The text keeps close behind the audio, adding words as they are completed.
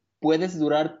puedes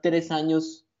durar 3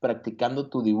 años practicando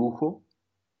tu dibujo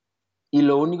y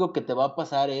lo único que te va a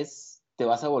pasar es, te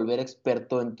vas a volver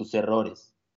experto en tus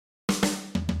errores.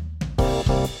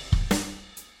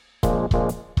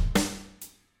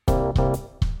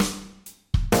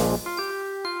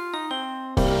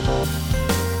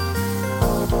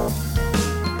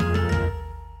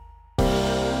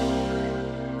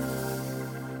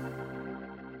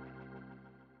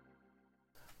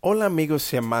 Hola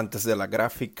amigos y amantes de la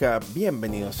gráfica,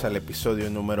 bienvenidos al episodio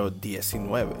número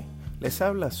 19. Les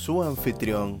habla su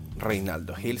anfitrión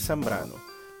Reinaldo Gil Zambrano,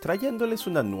 trayéndoles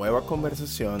una nueva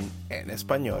conversación en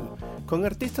español con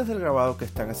artistas del grabado que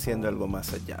están haciendo algo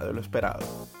más allá de lo esperado.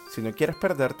 Si no quieres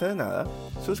perderte de nada,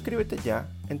 suscríbete ya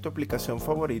en tu aplicación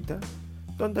favorita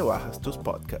donde bajas tus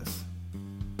podcasts.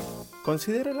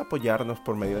 Considera el apoyarnos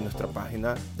por medio de nuestra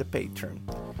página de Patreon.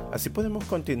 Así podemos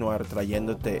continuar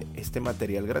trayéndote este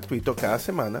material gratuito cada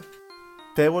semana.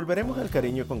 Te devolveremos el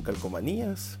cariño con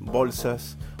calcomanías,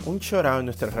 bolsas, un shoutout en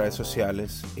nuestras redes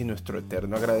sociales y nuestro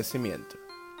eterno agradecimiento.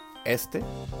 Este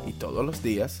y todos los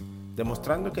días,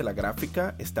 demostrando que la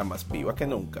gráfica está más viva que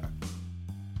nunca.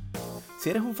 Si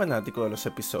eres un fanático de los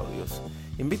episodios,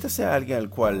 invítase a alguien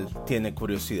al cual tiene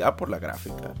curiosidad por la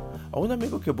gráfica, o un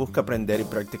amigo que busca aprender y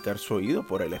practicar su oído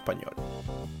por el español.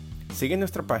 Sigue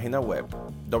nuestra página web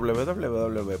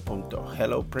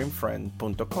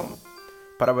www.helloprintfriend.com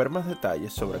para ver más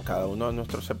detalles sobre cada uno de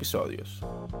nuestros episodios.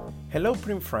 Hello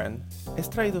Print Friend es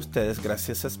traído a ustedes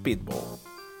gracias a Speedball,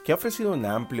 que ha ofrecido un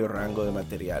amplio rango de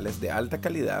materiales de alta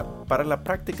calidad para la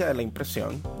práctica de la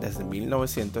impresión desde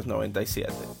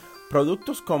 1997.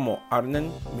 Productos como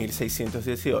Arden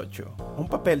 1618, un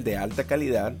papel de alta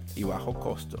calidad y bajo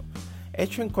costo,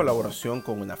 hecho en colaboración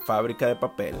con una fábrica de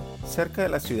papel cerca de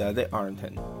la ciudad de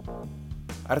Arnhem.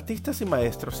 Artistas y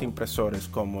maestros impresores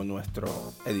como nuestro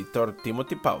editor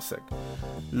Timothy Pausek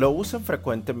lo usan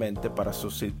frecuentemente para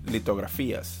sus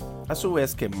litografías, a su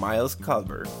vez que Miles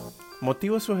Calvert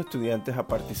motiva a sus estudiantes a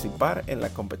participar en la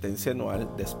competencia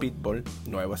anual de Speedball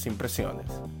Nuevas Impresiones.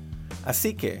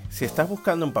 Así que, si estás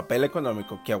buscando un papel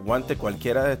económico que aguante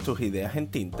cualquiera de tus ideas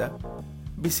en tinta,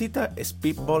 visita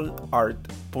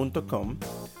speedballart.com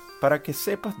para que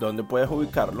sepas dónde puedes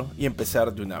ubicarlo y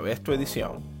empezar de una vez tu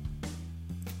edición.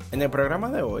 En el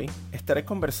programa de hoy estaré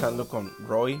conversando con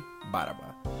Roy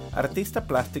Barba, artista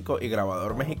plástico y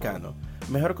grabador mexicano,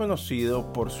 mejor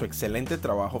conocido por su excelente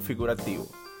trabajo figurativo.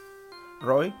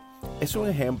 Roy es un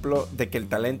ejemplo de que el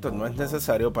talento no es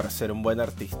necesario para ser un buen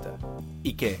artista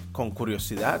y que, con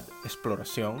curiosidad,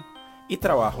 exploración y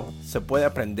trabajo, se puede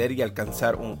aprender y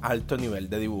alcanzar un alto nivel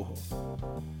de dibujo.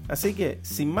 Así que,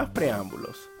 sin más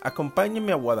preámbulos,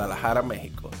 acompáñenme a Guadalajara,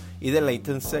 México y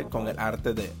deleítense con el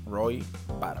arte de Roy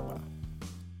Barba.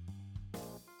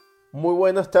 Muy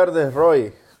buenas tardes,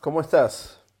 Roy. ¿Cómo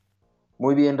estás?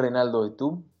 Muy bien, Reinaldo, ¿y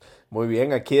tú? Muy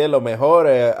bien, aquí de lo mejor,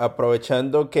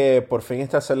 aprovechando que por fin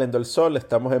está saliendo el sol,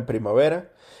 estamos en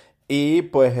primavera y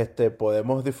pues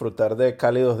podemos disfrutar de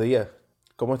cálidos días.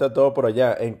 ¿Cómo está todo por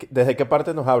allá? ¿Desde qué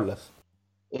parte nos hablas?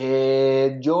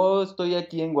 Yo estoy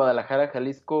aquí en Guadalajara,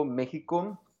 Jalisco,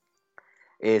 México.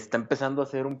 Está empezando a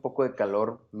hacer un poco de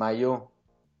calor. Mayo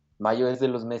es de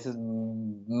los meses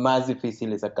más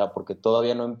difíciles acá porque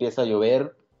todavía no empieza a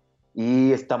llover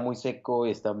y está muy seco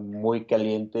y está muy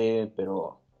caliente,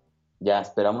 pero ya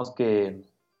esperamos que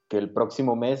el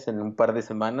próximo mes, en un par de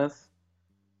semanas,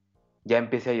 ya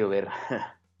empiece a llover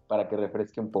para que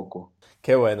refresque un poco.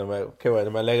 Qué bueno,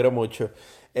 me alegro mucho.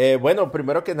 Bueno,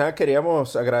 primero que nada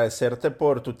queríamos agradecerte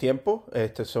por tu tiempo.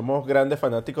 Somos grandes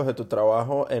fanáticos de tu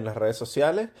trabajo en las redes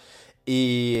sociales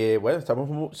y bueno,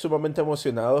 estamos sumamente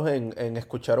emocionados en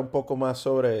escuchar un poco más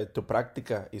sobre tu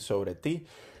práctica y sobre ti.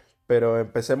 Pero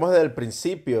empecemos desde el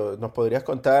principio. ¿Nos podrías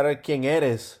contar quién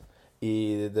eres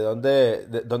y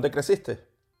de dónde creciste?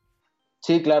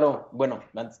 Sí, claro. Bueno,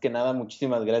 antes que nada,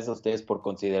 muchísimas gracias a ustedes por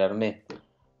considerarme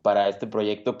para este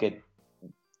proyecto que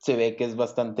se ve que es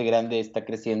bastante grande, está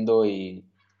creciendo y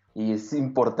es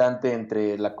importante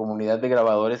entre la comunidad de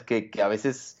grabadores que a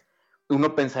veces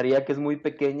uno pensaría que es muy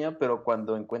pequeña, pero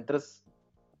cuando encuentras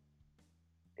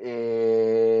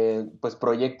pues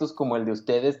proyectos como el de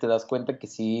ustedes, te das cuenta que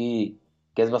sí,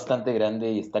 que es bastante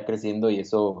grande y está creciendo y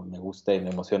eso me gusta y me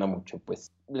emociona mucho.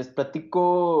 Pues les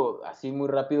platico así muy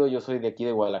rápido, yo soy de aquí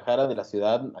de Guadalajara, de la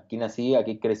ciudad, aquí nací,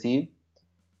 aquí crecí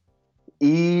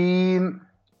y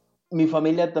mi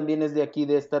familia también es de aquí,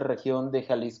 de esta región de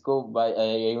Jalisco.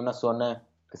 Hay una zona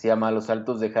que se llama Los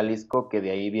Altos de Jalisco, que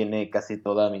de ahí viene casi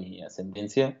toda mi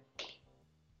ascendencia.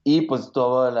 Y pues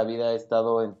toda la vida he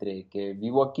estado entre que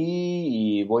vivo aquí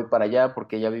y voy para allá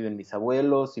porque ya viven mis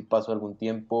abuelos y paso algún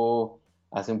tiempo.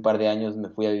 hace un par de años me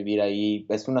fui a vivir ahí.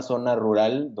 Es una zona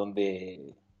rural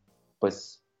donde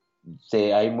pues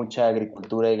hay mucha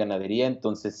agricultura y ganadería,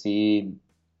 entonces sí,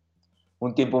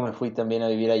 un tiempo me fui también a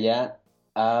vivir allá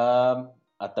a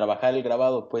trabajar el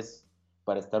grabado, pues,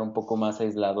 para estar un poco más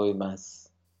aislado y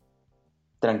más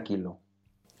tranquilo.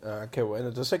 Ah, qué bueno.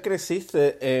 Entonces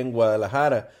creciste en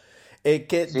Guadalajara. Sí,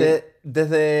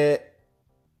 Desde...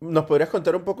 ¿Nos podrías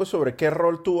contar un poco sobre qué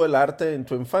rol tuvo el arte en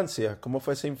tu infancia? ¿Cómo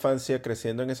fue esa infancia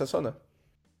creciendo en esa zona?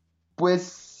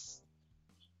 pues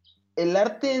el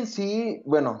arte en sí,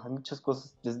 bueno, hay muchas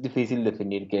cosas, es difícil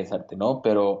definir qué es arte, ¿no?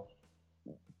 Pero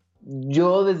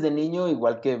yo desde niño,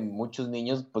 igual que muchos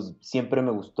niños, pues siempre me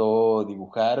gustó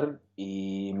dibujar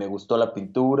y me gustó la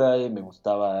pintura y me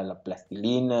gustaba la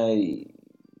plastilina y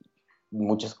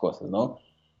muchas cosas, ¿no?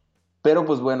 Pero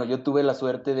pues bueno, yo tuve la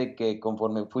suerte de que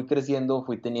conforme fui creciendo,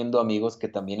 fui teniendo amigos que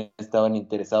también estaban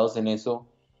interesados en eso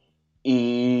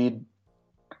y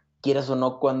quieras o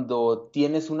no, cuando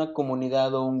tienes una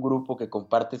comunidad o un grupo que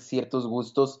comparte ciertos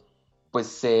gustos, pues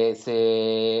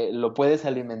se lo puedes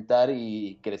alimentar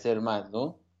y crecer más,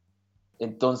 ¿no?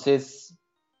 Entonces,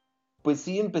 pues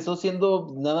sí, empezó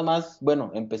siendo nada más, bueno,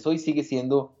 empezó y sigue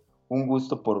siendo un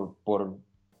gusto por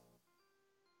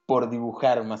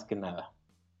dibujar más que nada.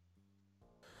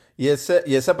 Y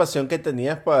esa pasión que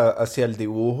tenías hacia el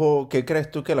dibujo, ¿qué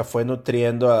crees tú que la fue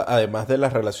nutriendo, además de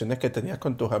las relaciones que tenías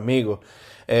con tus amigos?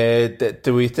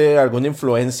 ¿Tuviste alguna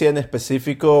influencia en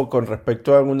específico con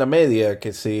respecto a alguna media?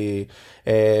 Que si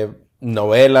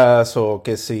novelas o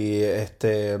que si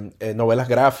novelas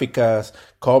gráficas,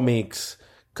 cómics,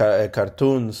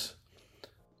 cartoons.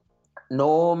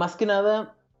 No, más que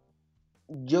nada,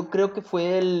 yo creo que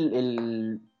fue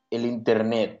el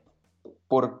internet,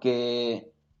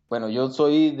 porque, bueno, yo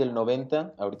soy del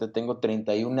 90, ahorita tengo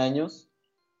 31 años,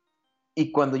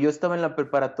 y cuando yo estaba en la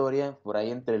preparatoria, por ahí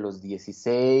entre los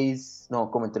 16, no,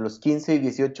 como entre los 15 y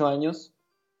 18 años,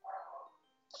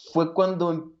 fue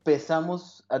cuando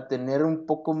empezamos a tener un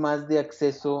poco más de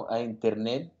acceso a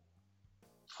internet.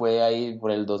 Fue ahí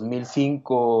por el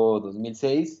 2005,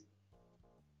 2006.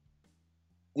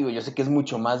 Digo, yo sé que es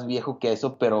mucho más viejo que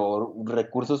eso, pero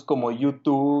recursos como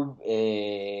YouTube,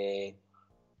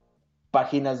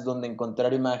 páginas donde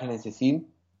encontrar imágenes y así,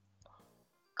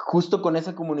 justo con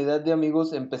esa comunidad de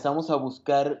amigos empezamos a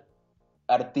buscar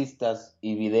artistas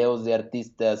y videos de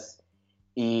artistas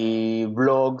y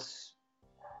blogs.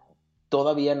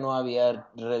 Todavía no había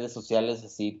redes sociales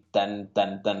así tan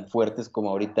fuertes como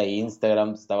ahorita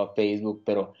Instagram, estaba Facebook,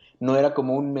 pero no era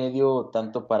como un medio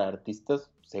tanto para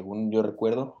artistas, según yo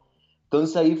recuerdo.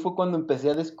 Entonces ahí fue cuando empecé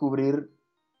a descubrir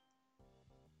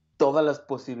todas las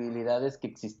posibilidades que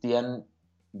existían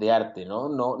de arte, ¿no?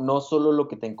 No solo lo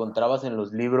que te encontrabas en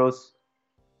los libros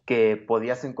que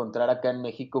podías encontrar acá en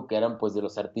México, que eran pues de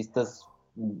los artistas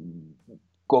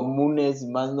comunes,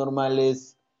 más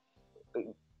normales,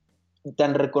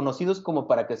 tan reconocidos como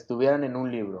para que estuvieran en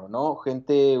un libro, ¿no?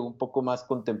 Gente un poco más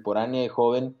contemporánea y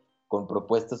joven, con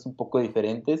propuestas un poco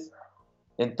diferentes.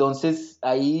 Entonces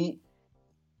ahí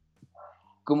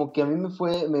como que a mí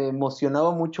me emocionaba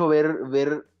mucho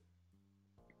ver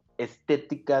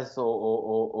estéticas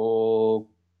o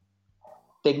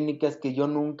técnicas que yo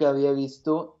nunca había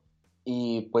visto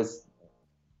y pues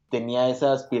tenía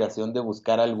esa aspiración de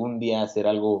buscar algún día hacer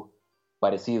algo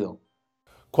parecido.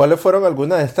 ¿Cuáles fueron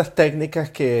algunas de estas técnicas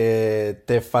que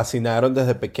te fascinaron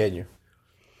desde pequeño?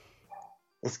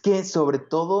 Es que sobre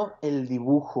todo el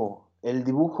dibujo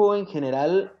en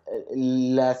general,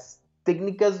 las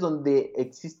técnicas donde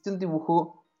existe un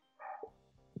dibujo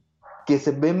que se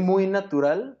ve muy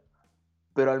natural,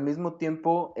 pero al mismo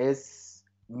tiempo es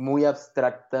muy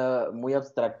abstracta, muy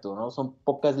abstracto, ¿no? Son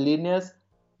pocas líneas,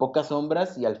 pocas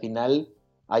sombras y al final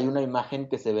hay una imagen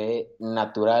que se ve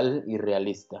natural y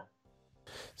realista.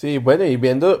 Sí, bueno, y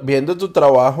viendo tu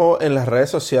trabajo en las redes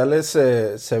sociales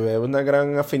se ve una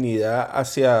gran afinidad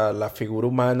hacia la figura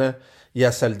humana y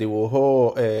hacia el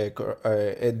dibujo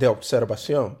de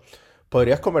observación.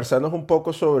 ¿Podrías conversarnos un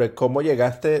poco sobre cómo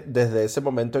llegaste desde ese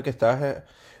momento que estabas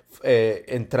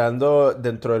entrando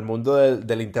dentro del mundo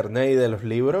del internet y de los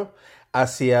libros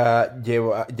hacia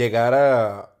llegar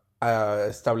a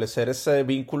establecer ese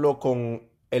vínculo con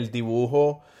el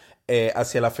dibujo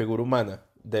hacia la figura humana,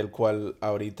 del cual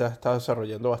ahorita está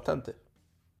desarrollando bastante?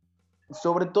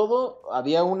 Sobre todo,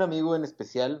 había un amigo en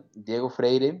especial, Diego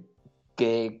Freire,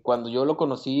 que cuando yo lo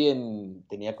conocí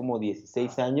tenía como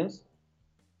 16 años,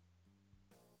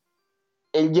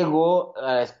 él llegó,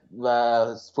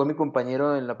 fue mi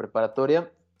compañero en la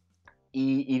preparatoria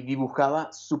y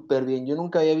dibujaba súper bien. Yo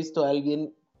nunca había visto a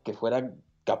alguien que fuera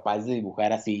capaz de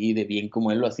dibujar así de bien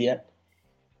como él lo hacía.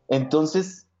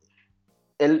 Entonces,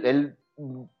 él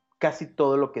casi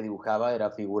todo lo que dibujaba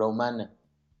era figura humana.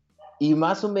 Y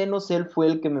más o menos él fue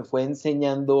el que me fue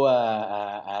enseñando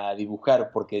a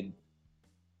dibujar, porque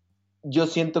yo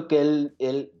siento que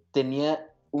él tenía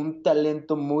un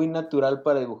talento muy natural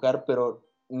para dibujar, pero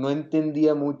no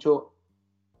entendía mucho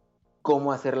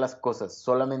cómo hacer las cosas,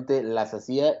 solamente las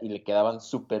hacía y le quedaban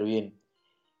súper bien.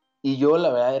 Y yo la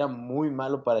verdad era muy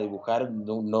malo para dibujar,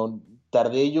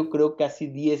 tardé yo creo casi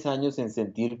 10 años en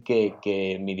sentir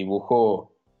que mi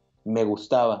dibujo me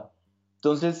gustaba.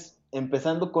 Entonces,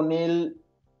 empezando con él,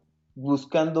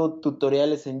 buscando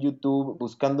tutoriales en YouTube,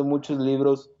 buscando muchos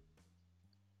libros,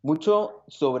 mucho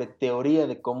sobre teoría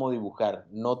de cómo dibujar,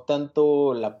 no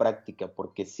tanto la práctica,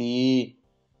 porque sí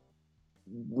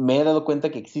me he dado cuenta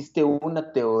que existe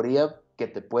una teoría que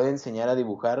te puede enseñar a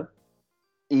dibujar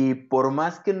y por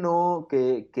más que no,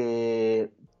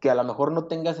 que a lo mejor no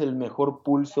tengas el mejor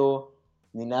pulso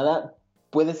ni nada,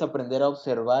 puedes aprender a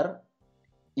observar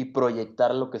y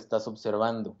proyectar lo que estás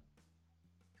observando.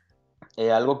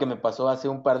 Algo que me pasó hace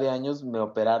un par de años, me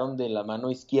operaron de la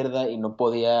mano izquierda y no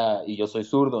podía, y yo soy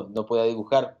zurdo, no podía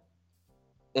dibujar.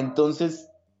 Entonces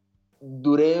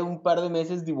duré un par de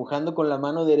meses dibujando con la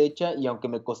mano derecha y aunque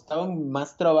me costaba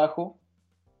más trabajo,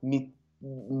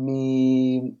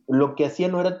 lo que hacía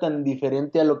no era tan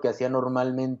diferente a lo que hacía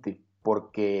normalmente,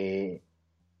 porque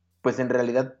pues en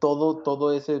realidad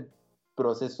todo ese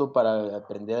proceso para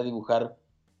aprender a dibujar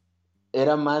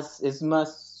es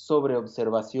más sobre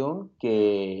observación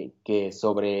que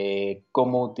sobre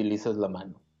cómo utilizas la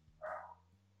mano.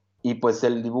 Y pues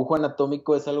el dibujo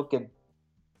anatómico es algo que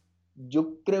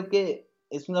yo creo que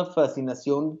es una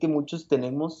fascinación que muchos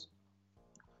tenemos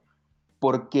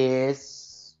porque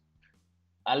es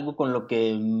algo con lo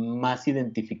que más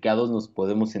identificados nos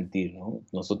podemos sentir, ¿no?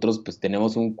 Nosotros pues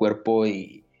tenemos un cuerpo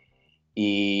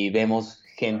y vemos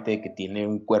gente que tiene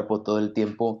un cuerpo todo el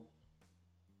tiempo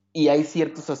y hay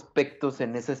ciertos aspectos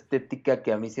en esa estética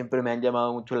que a mí siempre me han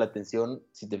llamado mucho la atención.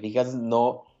 Si te fijas,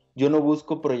 yo no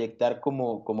busco proyectar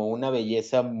como una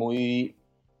belleza muy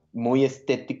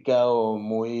estética o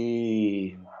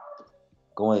muy,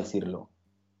 ¿cómo decirlo?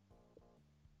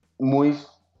 Muy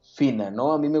fina,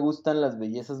 ¿no? A mí me gustan las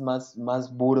bellezas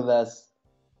más burdas,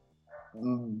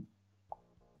 mm,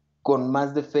 con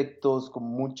más defectos,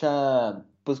 con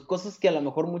pues cosas que a lo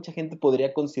mejor mucha gente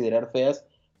podría considerar feas,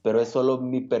 pero es solo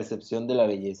mi percepción de la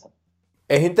belleza.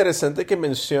 Es interesante que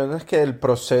mencionas que el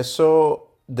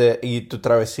proceso y tu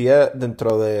travesía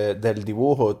dentro del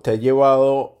dibujo te ha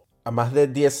llevado a más de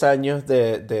 10 años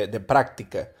de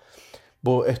práctica,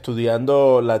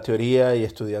 estudiando la teoría y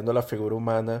estudiando la figura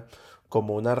humana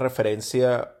como una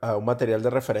referencia, a un material de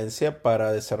referencia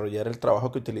para desarrollar el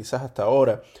trabajo que utilizas hasta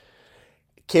ahora.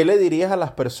 ¿Qué le dirías a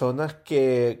las personas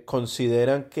que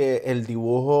consideran que el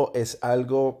dibujo es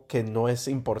algo que no es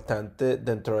importante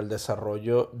dentro del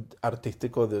desarrollo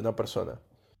artístico de una persona?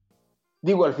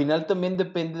 Digo, al final también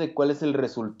depende de cuál es el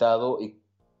resultado y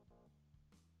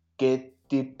qué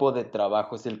tipo de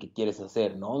trabajo es el que quieres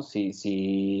hacer, ¿no?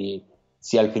 Si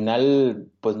al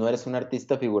final pues no eres un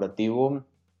artista figurativo,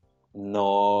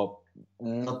 no,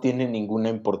 no tiene ninguna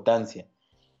importancia.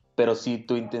 Pero si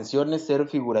tu intención es ser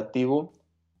figurativo,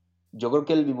 yo creo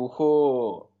que el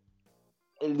dibujo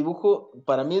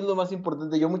para mí es lo más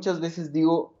importante. Yo muchas veces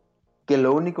digo que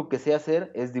lo único que sé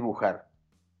hacer es dibujar.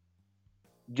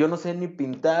 Yo no sé ni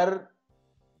pintar,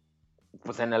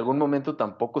 pues en algún momento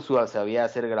tampoco sabía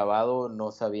hacer grabado,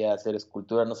 no sabía hacer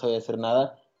escultura, no sabía hacer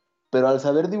nada, pero al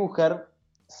saber dibujar,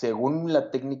 según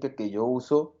la técnica que yo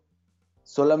uso,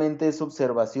 solamente es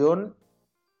observación,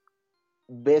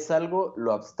 ves algo,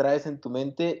 lo abstraes en tu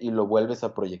mente y lo vuelves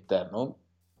a proyectar, ¿no?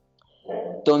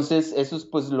 Entonces, eso es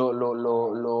pues lo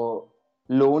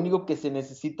único que se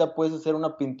necesita. Puedes hacer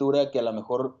una pintura que a lo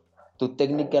mejor tu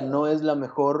técnica no es la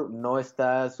mejor, no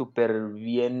está súper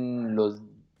bien los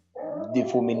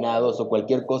difuminados o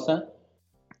cualquier cosa.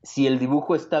 Si el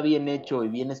dibujo está bien hecho y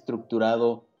bien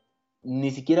estructurado,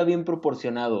 ni siquiera bien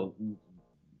proporcionado,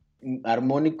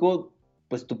 armónico,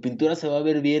 pues tu pintura se va a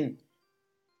ver bien.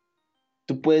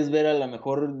 Tú puedes ver a lo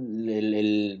mejor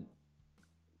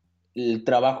el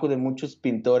trabajo de muchos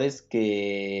pintores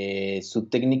que su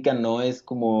técnica no es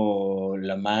como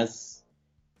la más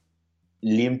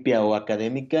limpia o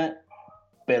académica,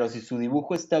 pero si su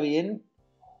dibujo está bien,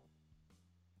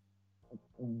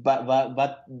 va, va,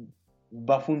 va,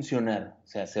 va a funcionar, o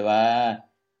sea,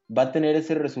 va a tener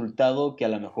ese resultado que a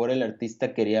lo mejor el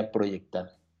artista quería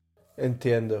proyectar.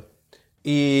 Entiendo.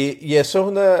 Y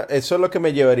eso es lo que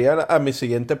me llevaría a mi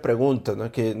siguiente pregunta,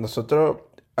 ¿no? Que nosotros,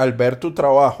 al ver tu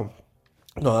trabajo,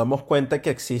 nos damos cuenta que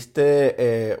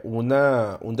existe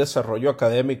un desarrollo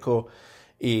académico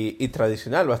y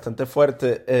tradicional, bastante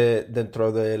fuerte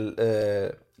dentro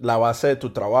de la base de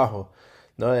tu trabajo,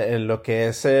 ¿no? En lo que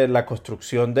es la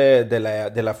construcción de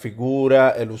la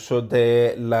figura, el uso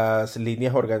de las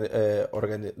líneas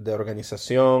de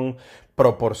organización,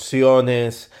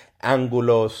 proporciones,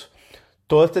 ángulos,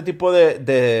 todo este tipo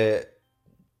de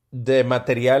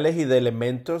materiales y de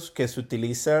elementos que se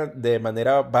utilizan de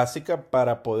manera básica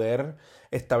para poder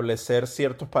establecer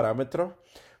ciertos parámetros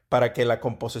para que la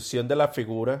composición de la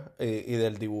figura y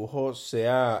del dibujo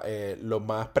sea lo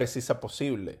más precisa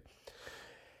posible.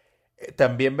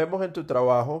 También vemos en tu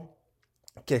trabajo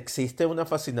que existe una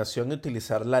fascinación de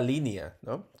utilizar la línea,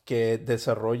 ¿no? Que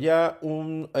desarrolla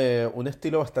un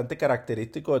estilo bastante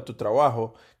característico de tu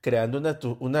trabajo, creando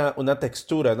una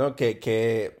textura, ¿no?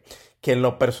 Que en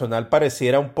lo personal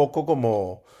pareciera un poco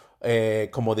como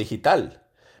digital,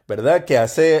 ¿verdad? Que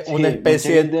hace una Sí, mucha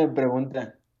especie... gente me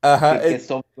pregunta Ajá, que qué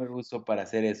software uso para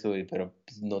hacer eso, pero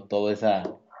pues, no todo es a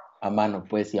mano,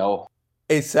 pues, y a ojo.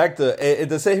 exacto.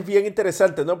 Entonces es bien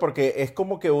interesante, ¿no? Porque es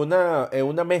como que una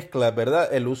mezcla,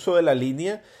 ¿verdad? El uso de la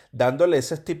línea, dándole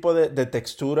ese tipo de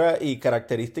textura y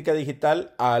característica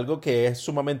digital a algo que es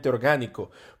sumamente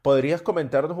orgánico. ¿Podrías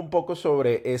comentarnos un poco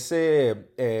sobre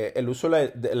el uso,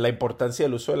 la importancia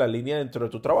del uso de la línea dentro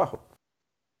de tu trabajo?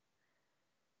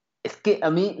 Es que a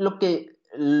mí lo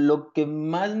que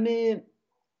más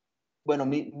bueno,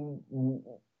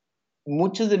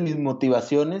 muchas de mis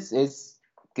motivaciones es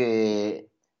que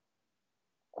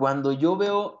cuando yo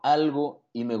veo algo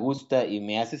y me gusta y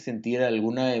me hace sentir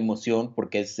alguna emoción,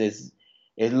 porque es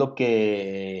lo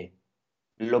que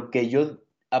yo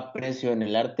aprecio en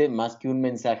el arte, más que un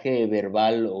mensaje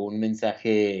verbal o un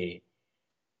mensaje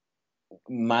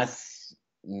más,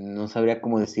 no sabría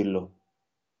cómo decirlo.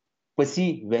 Pues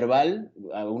sí, verbal,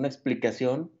 una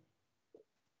explicación.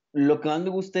 Lo que más me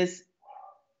gusta es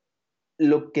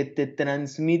lo que te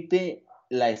transmite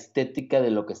la estética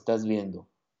de lo que estás viendo.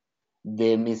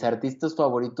 De mis artistas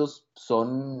favoritos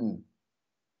son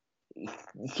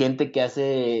gente que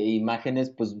hace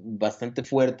imágenes pues bastante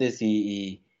fuertes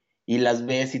y las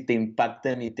ves y te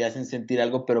impactan y te hacen sentir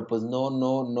algo, pero pues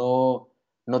no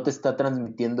te está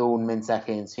transmitiendo un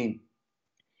mensaje en sí.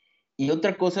 Y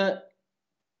otra cosa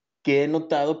que he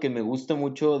notado que me gusta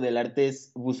mucho del arte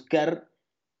es buscar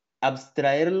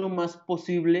abstraer lo más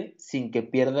posible sin que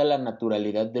pierda la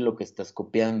naturalidad de lo que estás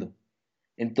copiando.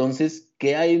 Entonces,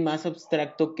 ¿qué hay más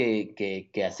abstracto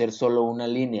que hacer solo una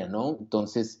línea, ¿no?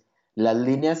 Entonces, las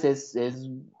líneas es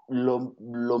lo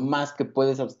más que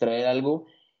puedes abstraer algo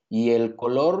y el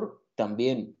color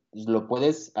también. Lo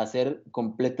puedes hacer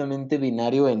completamente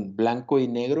binario en blanco y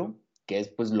negro, que es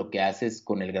pues lo que haces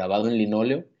con el grabado en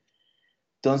linóleo.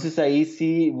 Entonces ahí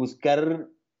sí buscar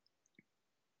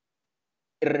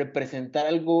representar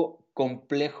algo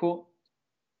complejo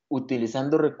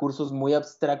utilizando recursos muy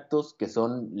abstractos que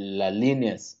son las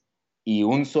líneas y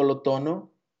un solo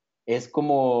tono, fue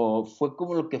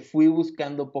como lo que fui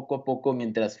buscando poco a poco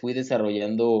mientras fui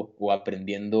desarrollando o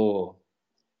aprendiendo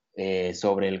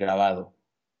sobre el grabado.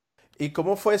 ¿Y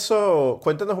cómo fue eso?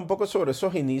 Cuéntanos un poco sobre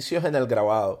esos inicios en el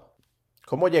grabado.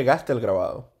 ¿Cómo llegaste al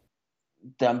grabado?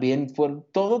 También fue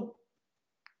todo,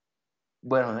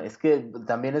 bueno, es que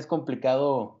también es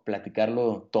complicado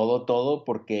platicarlo todo,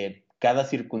 porque cada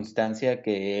circunstancia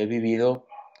que he vivido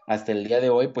hasta el día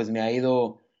de hoy, pues me ha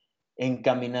ido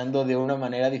encaminando de una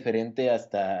manera diferente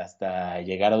hasta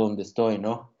llegar a donde estoy,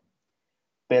 ¿no?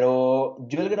 Pero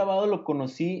yo el grabado lo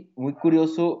conocí muy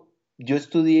curioso. Yo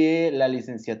estudié la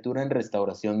licenciatura en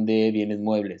restauración de bienes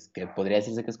muebles, que podría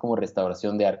decirse que es como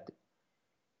restauración de arte.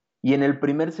 Y en el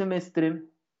primer semestre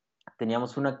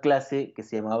teníamos una clase que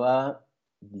se llamaba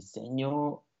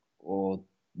diseño o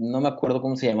no me acuerdo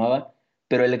cómo se llamaba,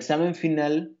 pero el examen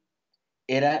final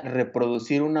era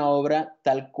reproducir una obra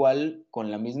tal cual,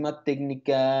 con la misma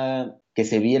técnica, que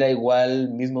se viera igual,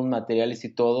 mismos materiales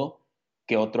y todo,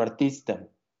 que otro artista.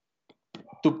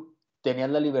 Tú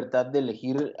tenías la libertad de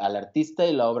elegir al artista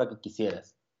y la obra que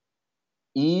quisieras.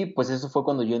 Y pues eso fue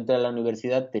cuando yo entré a la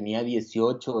universidad, tenía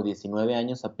 18 o 19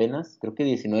 años apenas, creo que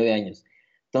 19 años.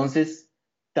 Entonces,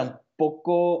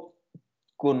 tampoco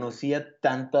conocía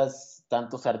tantos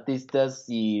artistas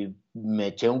y me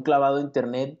eché un clavado a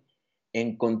internet,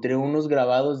 encontré unos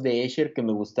grabados de Escher que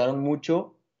me gustaron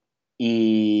mucho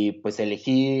y pues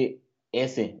elegí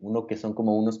ese, uno que son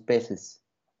como unos peces.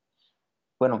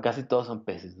 Bueno, casi todos son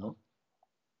peces, ¿no?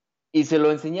 Y se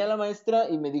lo enseñé a la maestra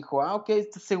y me dijo, ah, ok,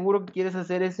 ¿estás seguro que quieres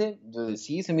hacer ese? Yo dije,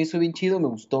 sí, se me hizo bien chido, me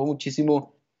gustó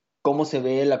muchísimo cómo se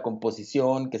ve la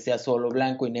composición, que sea solo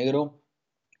blanco y negro.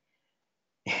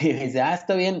 Y me dice, ah,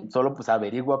 está bien, solo pues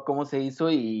averigua cómo se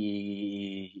hizo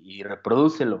y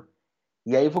reprodúcelo.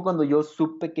 Y ahí fue cuando yo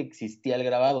supe que existía el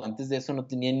grabado. Antes de eso no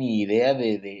tenía ni idea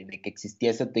de que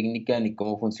existía esa técnica, ni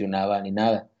cómo funcionaba, ni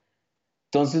nada.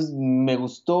 Entonces me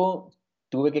gustó,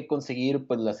 tuve que conseguir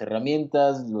pues las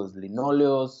herramientas, los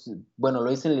linóleos. Bueno,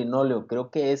 lo hice en linóleo,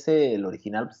 creo que ese, el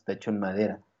original, pues está hecho en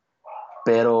madera.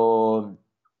 Pero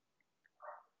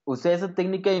usé esa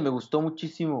técnica y me gustó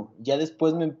muchísimo. Ya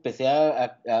después me empecé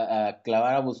a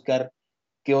clavar, a buscar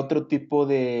qué otro tipo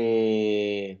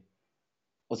de...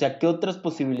 O sea, qué otras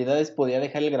posibilidades podía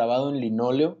dejar el grabado en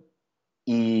linóleo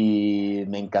y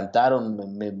me encantaron.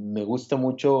 Me gusta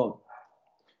mucho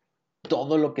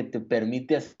todo lo que te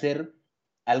permite hacer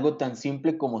algo tan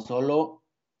simple como solo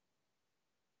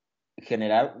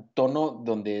generar tono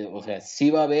donde, o sea,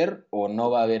 sí va a haber o no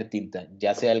va a haber tinta,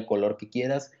 ya sea el color que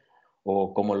quieras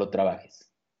o cómo lo trabajes.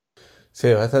 Sí,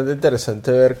 es bastante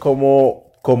interesante ver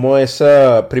cómo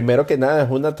esa, primero que nada,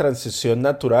 es una transición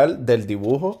natural del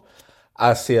dibujo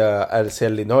hacia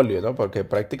el linóleo, ¿no? Porque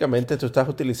prácticamente tú estás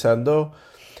utilizando,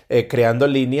 creando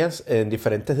líneas en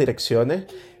diferentes direcciones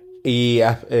y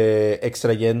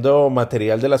extrayendo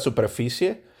material de la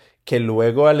superficie que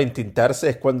luego al entintarse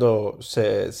es cuando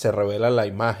se revela la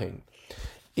imagen.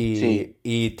 Sí,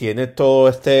 Y tiene todo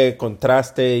este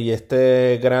contraste y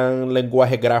este gran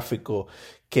lenguaje gráfico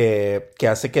que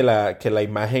hace que la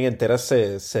imagen entera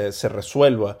se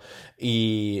resuelva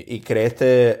y cree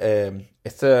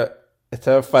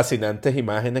estas fascinantes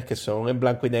imágenes que son en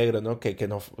blanco y negro, ¿no? Que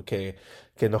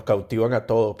nos cautivan a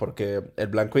todos, porque el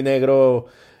blanco y negro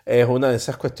es una de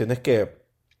esas cuestiones que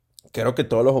creo que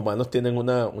todos los humanos tienen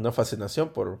una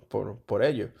fascinación por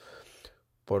ello.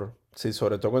 Sí,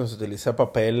 sobre todo cuando se utiliza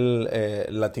papel,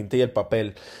 la tinta y el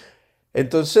papel.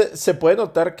 Entonces, se puede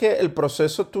notar que el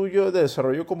proceso tuyo de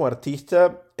desarrollo como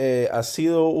artista ha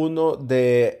sido uno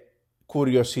de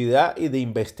curiosidad y de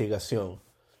investigación.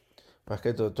 Más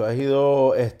que tú has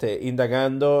ido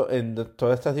indagando en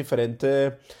todas estas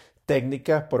diferentes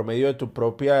técnicas por medio de tu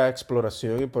propia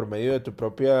exploración y por medio de tu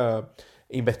propia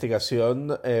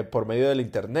investigación, por medio del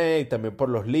internet y también por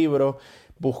los libros,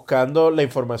 buscando la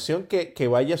información que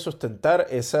vaya a sustentar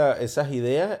esas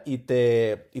ideas y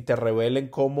te revelen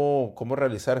cómo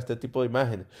realizar este tipo de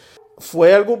imágenes.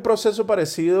 ¿Fue algún proceso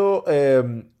parecido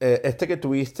este que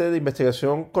tuviste de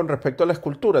investigación con respecto a la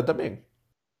escultura también?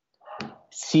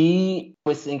 sí,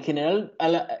 pues en general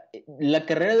la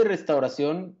carrera de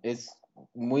restauración es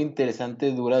muy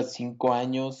interesante, dura 5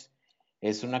 años,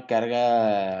 es una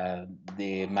carga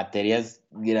de materias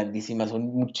grandísimas,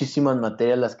 son muchísimas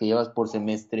materias las que llevas por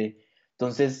semestre.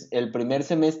 Entonces, el primer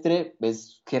semestre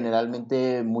es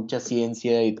generalmente mucha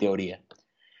ciencia y teoría.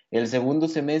 El segundo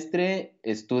semestre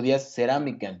estudias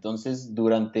cerámica, entonces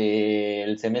durante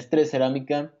el semestre de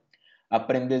cerámica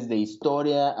aprendes de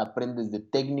historia, aprendes de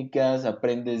técnicas,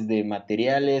 aprendes de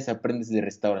materiales, aprendes de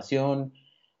restauración.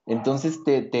 Entonces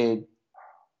te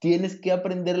tienes que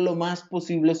aprender lo más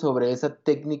posible sobre esa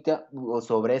técnica o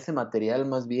sobre ese material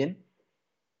más bien.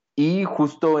 Y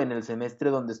justo en el semestre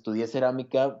donde estudié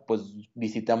cerámica, pues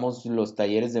visitamos los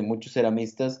talleres de muchos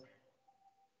ceramistas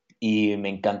y me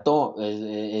encantó.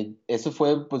 Eso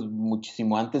fue pues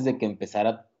muchísimo antes de que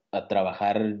empezara a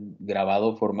trabajar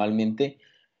grabado formalmente.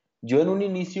 Yo en un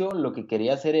inicio lo que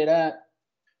quería hacer era,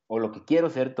 o lo que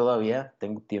quiero ser todavía,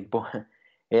 tengo tiempo,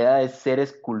 era ser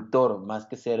escultor más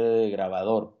que ser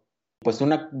grabador. Pues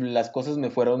las cosas me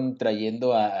fueron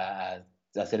trayendo a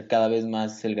hacer cada vez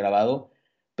más el grabado,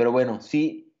 pero bueno,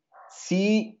 sí,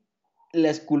 sí,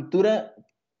 la escultura,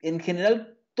 en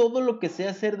general, todo lo que sé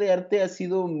hacer de arte ha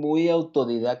sido muy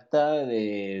autodidacta,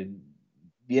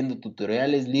 viendo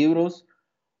tutoriales, libros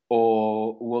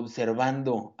u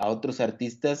observando a otros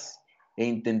artistas e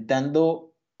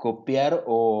intentando copiar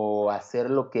o hacer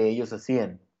lo que ellos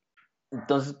hacían.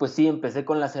 Entonces, pues sí, empecé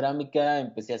con la cerámica,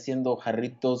 empecé haciendo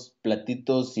jarritos,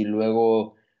 platitos y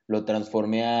luego lo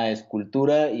transformé a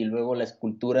escultura y luego la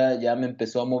escultura ya me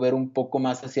empezó a mover un poco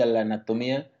más hacia la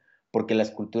anatomía porque la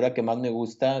escultura que más me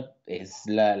gusta es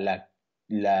la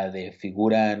de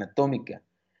figura anatómica.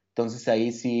 Entonces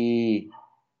ahí sí,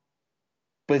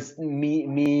 pues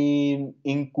mi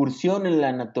incursión en la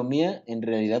anatomía en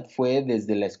realidad fue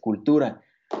desde la escultura.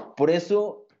 Por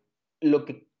eso lo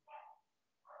que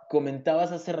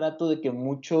comentabas hace rato de que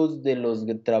muchos de los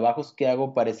trabajos que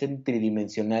hago parecen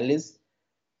tridimensionales,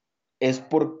 es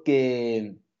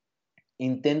porque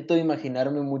intento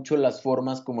imaginarme mucho las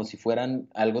formas como si fueran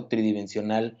algo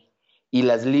tridimensional y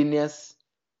las líneas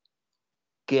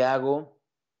que hago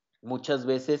muchas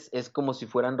veces es como si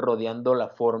fueran rodeando la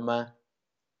forma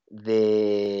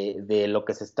de lo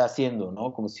que se está haciendo,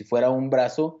 ¿no? Como si fuera un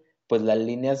brazo, pues las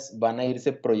líneas van a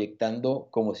irse proyectando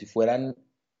como si fueran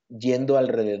yendo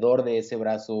alrededor de ese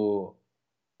brazo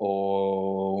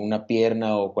o una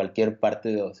pierna o cualquier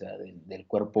parte o sea, del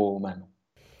cuerpo humano.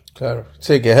 Claro,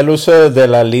 sí, que es el uso de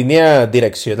la línea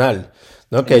direccional,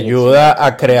 ¿no? Que Direccional, ayuda a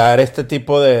exactamente. crear este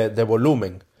tipo de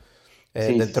volumen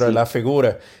Sí, sí, dentro de la sí.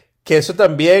 figura. Que eso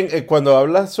también, cuando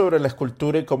hablas sobre la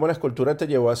escultura y cómo la escultura te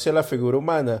llevó hacia la figura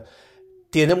humana,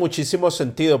 tiene muchísimo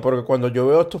sentido, porque cuando yo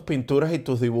veo tus pinturas y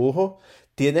tus dibujos,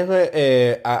 tienes,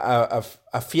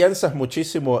 afianzas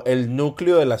muchísimo el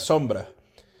núcleo de la sombra,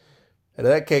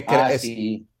 ¿verdad? Ah,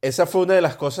 sí. Esa fue una de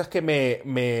las cosas que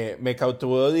me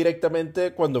cautivó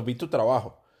directamente cuando vi tu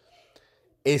trabajo.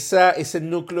 Ese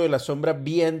núcleo de la sombra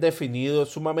bien definido,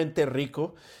 sumamente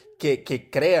rico, que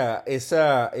crea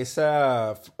esa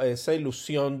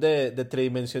ilusión de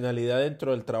tridimensionalidad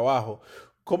dentro del trabajo.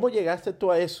 ¿Cómo llegaste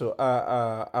tú a eso,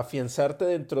 a afianzarte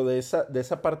dentro de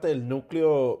esa parte del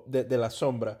núcleo de la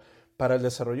sombra para el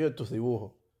desarrollo de tus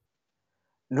dibujos?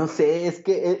 No sé, es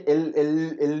que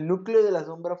el núcleo de la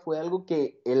sombra fue algo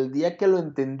que el día que lo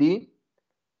entendí,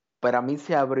 para mí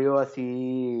se abrió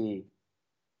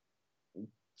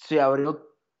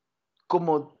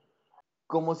como,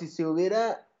 como si se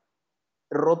hubiera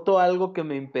roto algo que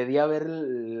me impedía ver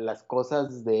las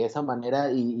cosas de esa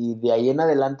manera y de ahí en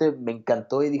adelante me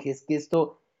encantó y dije, es que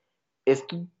esto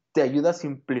te ayuda a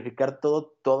simplificar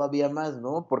todo todavía más,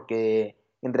 ¿no? Porque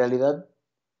en realidad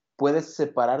puedes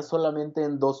separar solamente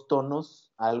en dos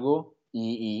tonos algo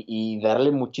y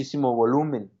darle muchísimo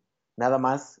volumen, nada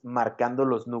más marcando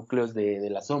los núcleos de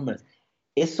las sombras.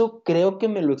 Eso creo que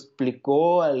me lo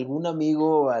explicó algún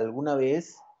amigo alguna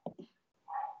vez.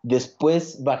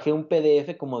 Después bajé un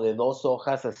PDF como de 2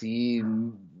 hojas, así,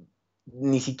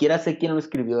 ni siquiera sé quién lo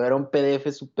escribió, era un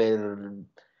PDF super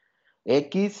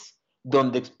X,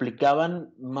 donde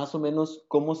explicaban más o menos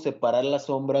cómo separar las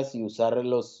sombras y usar el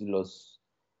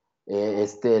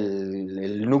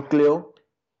núcleo.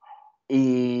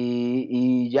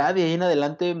 Y ya de ahí en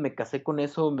adelante me casé con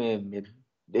eso,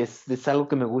 es algo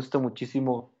que me gusta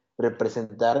muchísimo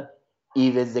representar.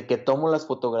 Y desde que tomo las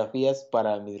fotografías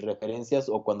para mis referencias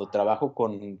o cuando trabajo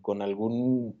con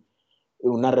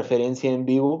una referencia en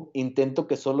vivo, intento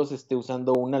que solo se esté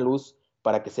usando una luz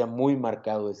para que sea muy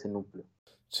marcado ese núcleo.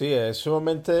 Sí, es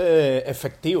sumamente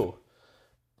efectivo.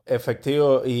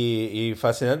 Efectivo y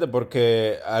fascinante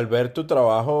porque al ver tu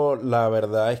trabajo, la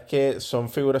verdad es que son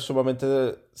figuras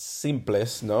sumamente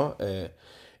simples, ¿no?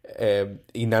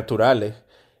 Y naturales.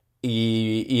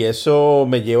 Y eso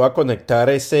me lleva a conectar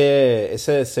ese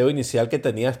deseo inicial que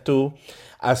tenías tú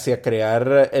hacia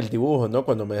crear el dibujo, ¿no?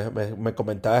 Cuando me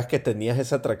comentabas que tenías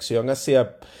esa atracción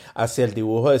hacia el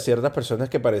dibujo de ciertas personas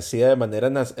que parecía de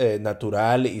manera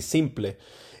natural y simple.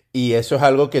 Y eso es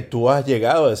algo que tú has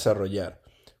llegado a desarrollar.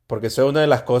 Porque eso es una de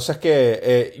las cosas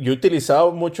que yo he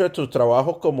utilizado mucho de tus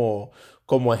trabajos como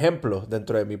ejemplos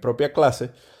dentro de mi propia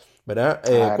clase, ¿verdad?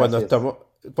 Ah, gracias.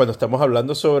 Cuando estamos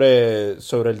hablando sobre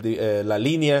la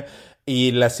línea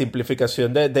y la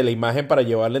simplificación de la imagen para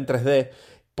llevarla en 3D,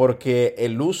 porque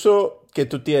el uso que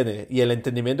tú tienes y el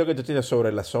entendimiento que tú tienes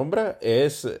sobre la sombra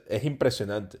es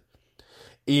impresionante.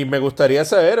 Y me gustaría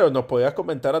saber, o nos podías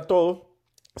comentar a todos,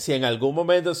 si en algún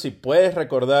momento, si puedes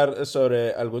recordar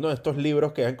sobre alguno de estos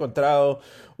libros que has encontrado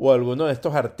o alguno de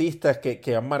estos artistas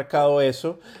que han marcado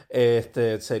eso,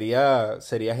 sería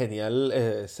genial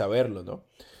saberlo, ¿no?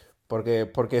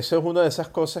 Porque eso es una de esas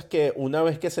cosas que una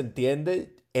vez que se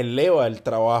entiende, eleva el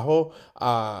trabajo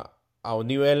a un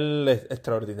nivel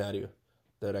extraordinario.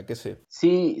 De verdad que sí.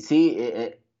 Sí, sí,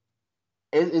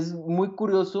 es muy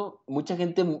curioso, mucha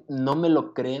gente no me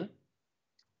lo cree,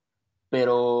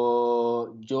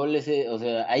 pero yo les sé, o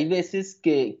sea, hay veces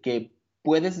que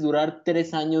puedes durar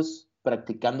 3 años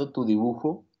practicando tu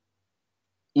dibujo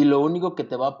y lo único que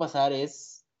te va a pasar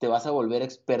es, te vas a volver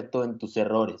experto en tus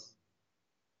errores.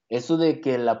 Eso de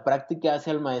que la práctica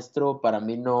hace al maestro, para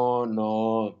mí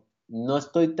no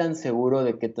estoy tan seguro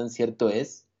de qué tan cierto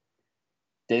es.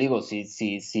 Te digo,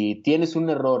 si tienes un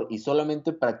error y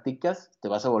solamente practicas, te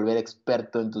vas a volver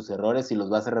experto en tus errores y los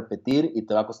vas a repetir y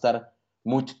te va a costar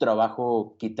mucho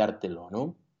trabajo quitártelo,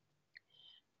 ¿no?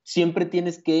 Siempre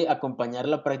tienes que acompañar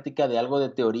la práctica de algo de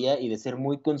teoría y de ser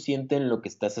muy consciente en lo que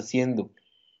estás haciendo.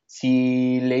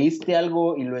 Si leíste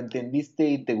algo y lo entendiste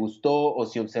y te gustó, o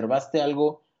si observaste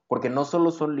algo, porque no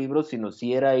solo son libros, sino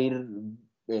si era ir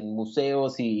en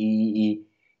museos y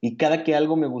cada que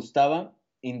algo me gustaba,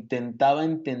 intentaba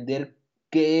entender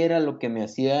qué era lo que me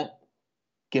hacía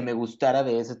que me gustara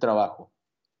de ese trabajo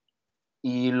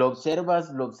y lo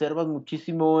observas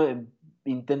muchísimo,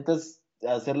 intentas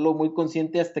hacerlo muy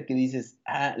consciente hasta que dices,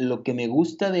 ah, lo que me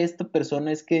gusta de esta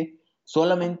persona es que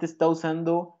solamente está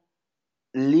usando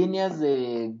líneas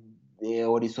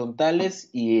horizontales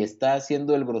y está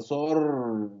haciendo el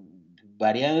grosor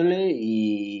variable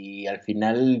y al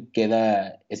final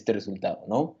queda este resultado,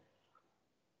 ¿no?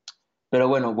 Pero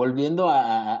bueno, volviendo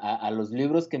a los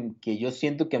libros que yo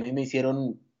siento que a mí me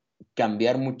hicieron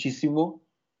cambiar muchísimo,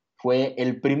 fue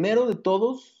el primero de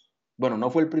todos, bueno, no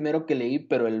fue el primero que leí,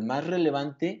 pero el más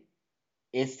relevante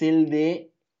es el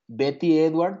de Betty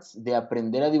Edwards, de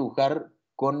aprender a dibujar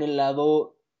con el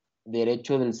lado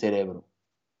derecho del cerebro.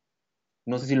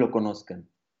 No sé si lo conozcan.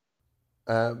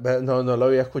 No, no lo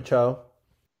había escuchado.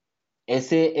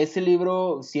 Ese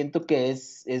libro siento que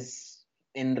es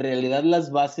en realidad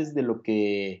las bases de lo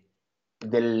que,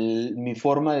 de mi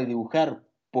forma de dibujar,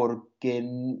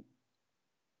 porque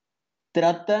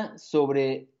trata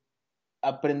sobre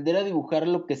aprender a dibujar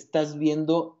lo que estás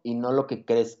viendo y no lo que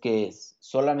crees que es.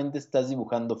 Solamente estás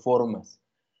dibujando formas.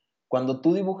 Cuando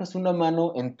tú dibujas una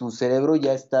mano, en tu cerebro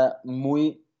ya está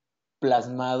muy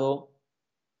plasmado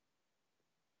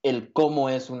el cómo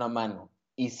es una mano.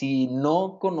 Y si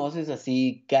no conoces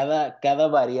así cada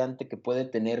variante que puede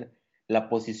tener la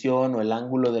posición o el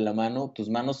ángulo de la mano, tus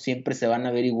manos siempre se van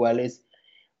a ver iguales.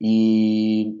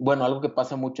 Y bueno, algo que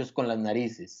pasa mucho es con las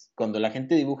narices. Cuando la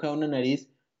gente dibuja una nariz,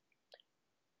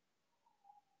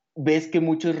 ves que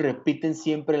muchos repiten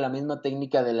siempre la misma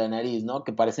técnica de la nariz, ¿no?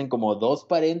 Que parecen como dos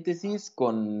paréntesis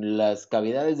con las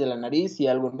cavidades de la nariz y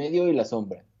algo en medio y la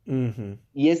sombra. Ujú.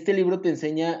 Y este libro te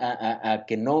enseña a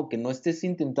que no estés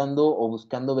intentando o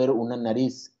buscando ver una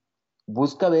nariz.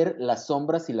 Busca ver las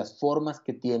sombras y las formas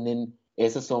que tienen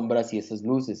esas sombras y esas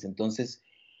luces. Entonces,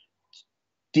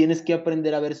 tienes que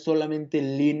aprender a ver solamente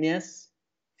líneas,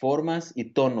 formas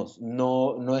y tonos.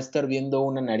 No estar viendo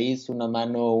una nariz, una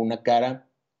mano o una cara.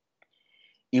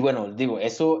 Y bueno, digo,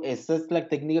 esa es la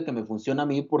técnica que me funciona a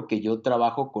mí porque yo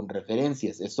trabajo con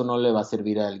referencias. Eso no le va a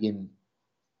servir a alguien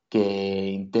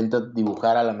que intenta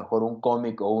dibujar a lo mejor un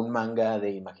cómic o un manga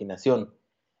de imaginación.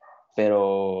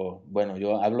 Pero bueno,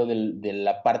 yo hablo de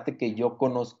la parte que yo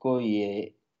conozco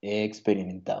y he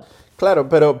experimentado. Claro,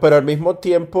 pero al mismo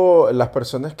tiempo las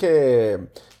personas que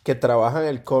trabajan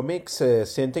el cómic se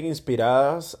sienten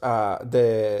inspiradas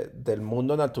del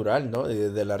mundo natural, ¿no?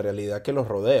 De la realidad que los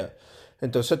rodea.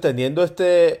 Entonces, teniendo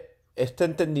este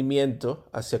entendimiento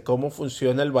hacia cómo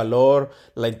funciona el valor,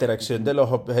 la interacción de Ujú.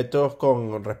 los objetos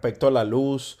con respecto a la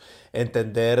luz,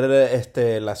 entender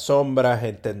las sombras,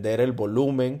 entender el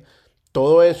volumen,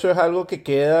 todo eso es algo que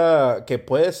queda, que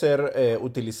puede ser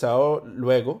utilizado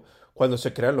luego cuando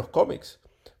se crean los cómics,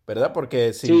 ¿verdad?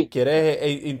 Porque si Sí,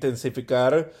 quieres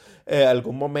intensificar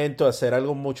algún momento, hacer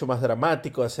algo mucho más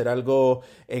dramático, hacer algo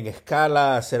en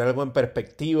escala, hacer algo en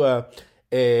perspectiva,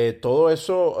 todo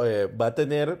eso va a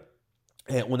tener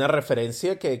una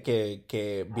referencia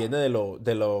que viene del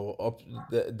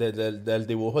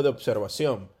dibujo de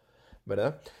observación,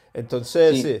 ¿verdad?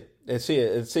 Entonces, sí,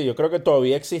 sí, yo creo que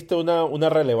todavía existe una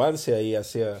relevancia ahí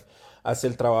hacia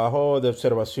el trabajo de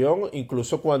observación,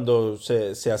 incluso cuando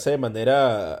se hace de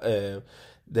manera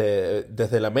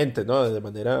desde la mente, ¿no? De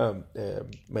manera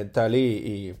mental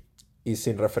y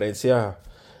sin referencia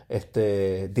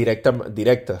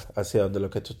directa hacia donde lo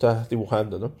que tú estás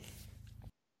dibujando, ¿no?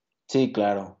 sí,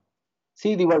 claro.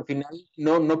 Sí, digo, al final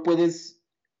no puedes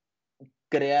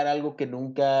crear algo que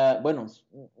nunca, bueno,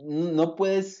 no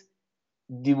puedes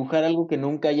dibujar algo que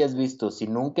nunca hayas visto. Si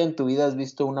nunca en tu vida has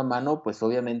visto una mano, pues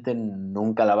obviamente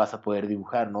nunca la vas a poder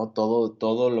dibujar, ¿no?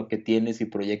 Todo lo que tienes y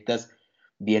proyectas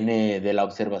viene de la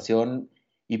observación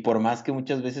y por más que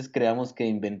muchas veces creamos que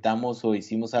inventamos o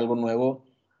hicimos algo nuevo,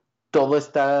 todo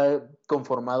está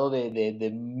conformado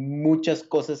de muchas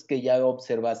cosas que ya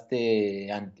observaste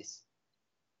antes.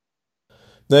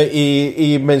 No,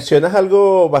 y mencionas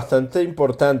algo bastante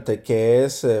importante, que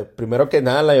es, primero que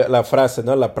nada, la frase,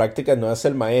 ¿no? La práctica no hace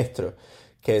el maestro.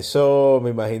 Que eso, me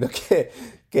imagino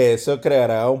que eso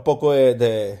creará un poco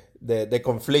de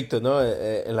conflicto, ¿no?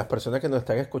 En las personas que nos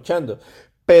están escuchando.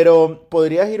 Pero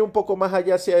podrías ir un poco más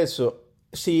allá hacia eso.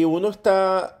 Si uno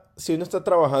está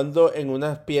trabajando en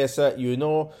una pieza y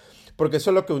uno, porque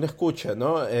eso es lo que uno escucha,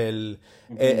 ¿no? En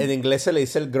Ujú. inglés se le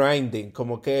dice el grinding,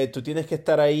 como que tú tienes que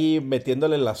estar ahí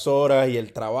metiéndole las horas y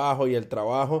el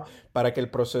trabajo para que el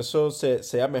proceso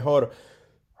sea mejor.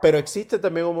 Pero existe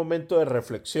también un momento de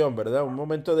reflexión, ¿verdad? Un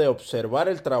momento de observar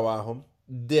el trabajo,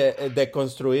 de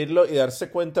construirlo y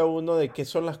darse cuenta uno de qué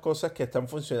son las cosas que están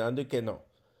funcionando y qué no.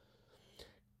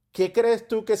 ¿Qué crees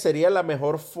tú que sería la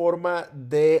mejor forma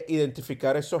de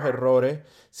identificar esos errores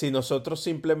si nosotros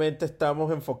simplemente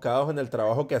estamos enfocados en el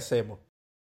trabajo que hacemos?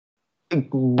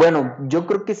 Bueno, yo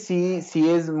creo que sí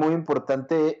es muy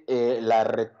importante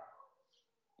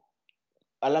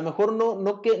a lo mejor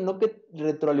no que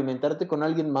retroalimentarte con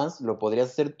alguien más, lo podrías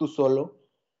hacer tú solo,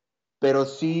 pero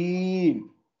sí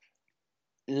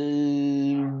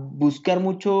buscar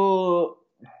mucho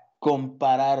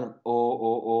comparar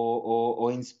o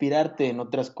inspirarte en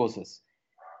otras cosas.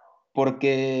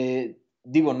 Porque,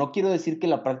 digo, no quiero decir que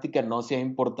la práctica no sea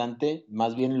importante,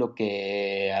 más bien lo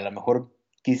que a lo mejor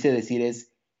quise decir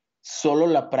es, solo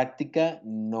la práctica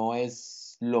no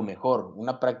es lo mejor.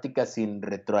 Una práctica sin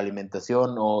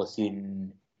retroalimentación o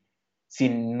sin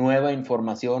nueva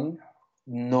información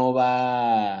no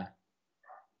va,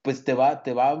 pues te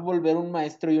va a volver un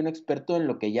maestro y un experto en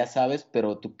lo que ya sabes,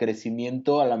 pero tu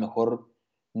crecimiento a lo mejor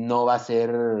no va a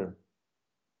ser,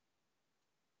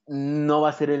 no va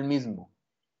a ser el mismo.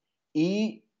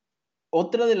 Y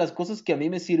otra de las cosas que a mí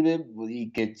me sirve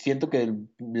y que siento que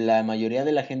la mayoría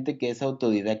de la gente que es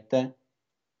autodidacta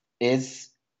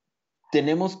es,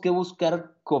 tenemos que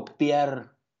buscar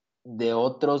copiar de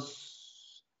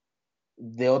otros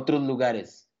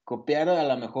lugares. Copiar a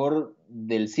lo mejor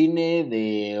del cine,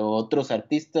 de otros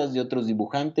artistas, de otros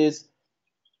dibujantes.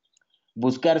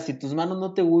 Buscar, si tus manos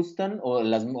no te gustan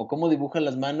o cómo dibujan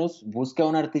las manos, busca a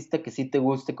un artista que sí te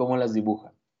guste cómo las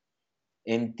dibuja.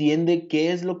 Entiende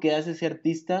qué es lo que hace ese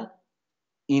artista,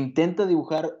 intenta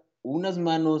dibujar unas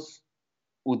manos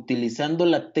utilizando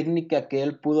la técnica que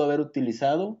él pudo haber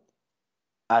utilizado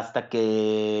hasta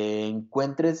que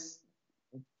encuentres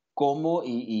cómo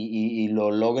y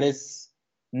lo logres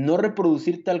no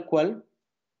reproducir tal cual,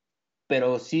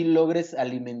 pero sí logres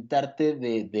alimentarte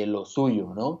de lo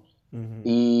suyo, ¿no? Ujú.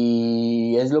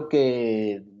 Y es lo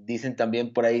que dicen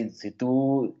también por ahí, si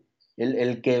tú,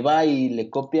 el que va y le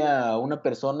copia a una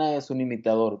persona es un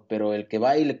imitador, pero el que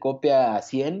va y le copia a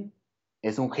 100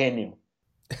 es un genio,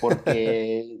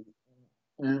 porque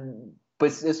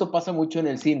pues eso pasa mucho en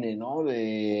el cine, ¿no?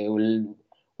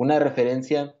 Una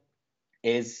referencia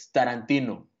es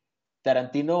Tarantino.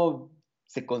 Tarantino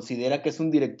se considera que es un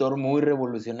director muy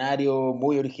revolucionario,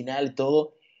 muy original y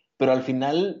todo, pero al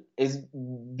final es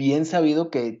bien sabido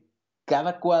que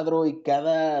cada cuadro y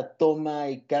cada toma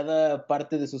y cada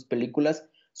parte de sus películas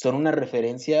son una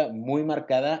referencia muy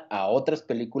marcada a otras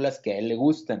películas que a él le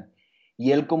gustan.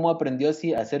 Y él cómo aprendió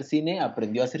a hacer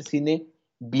cine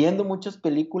viendo muchas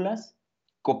películas,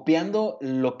 copiando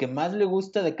lo que más le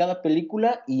gusta de cada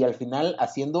película y al final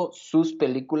haciendo sus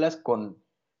películas con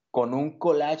un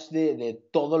collage de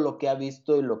todo lo que ha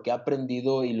visto y lo que ha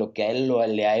aprendido y lo que a él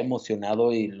le ha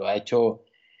emocionado y lo ha hecho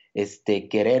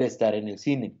querer estar en el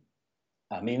cine.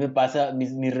 A mí me pasa,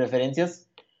 mis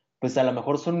referencias, pues a lo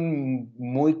mejor son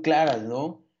muy claras,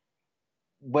 ¿no?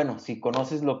 Bueno, si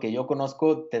conoces lo que yo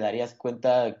conozco, te darías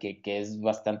cuenta que es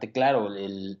bastante claro.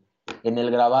 En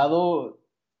el grabado,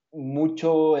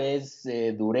 mucho es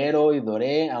Durero y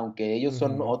Doré, aunque ellos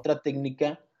son Ujú. otra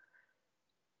técnica.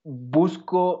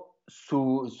 Busco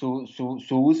su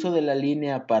uso de la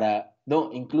línea para,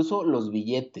 no, incluso los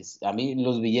billetes. A mí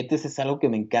los billetes es algo que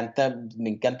me encanta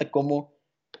cómo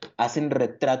hacen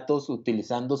retratos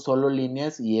utilizando solo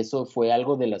líneas y eso fue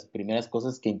algo de las primeras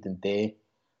cosas que intenté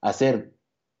hacer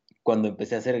cuando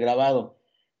empecé a hacer grabado.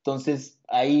 Entonces,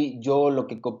 ahí yo lo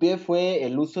que copié fue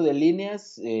el uso de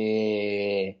líneas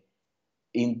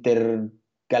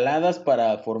intercaladas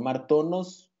para formar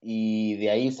tonos y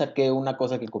de ahí saqué una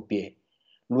cosa que copié.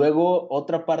 Luego,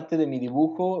 otra parte de mi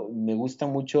dibujo, me gusta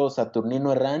mucho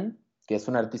Saturnino Herrán, que es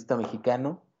un artista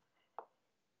mexicano.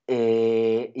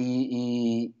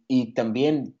 Y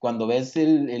también cuando ves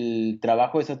el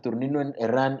trabajo de Saturnino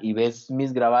Herrán y ves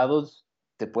mis grabados,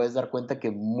 te puedes dar cuenta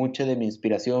que mucha de mi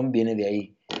inspiración viene de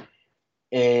ahí.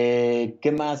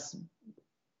 ¿Qué más?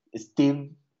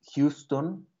 Steve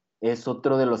Houston es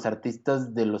otro de los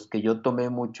artistas de los que yo tomé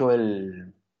mucho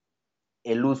el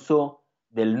uso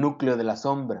del núcleo de la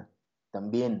sombra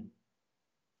también.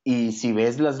 Y si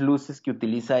ves las luces que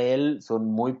utiliza él,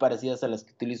 son muy parecidas a las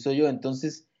que utilizo yo.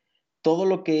 Entonces, todo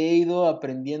lo que he ido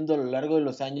aprendiendo a lo largo de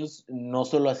los años no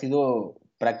solo ha sido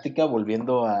práctica,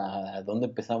 volviendo a donde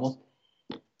empezamos,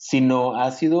 sino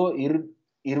ha sido ir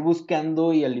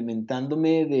buscando y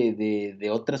alimentándome de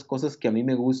otras cosas que a mí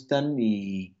me gustan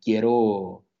y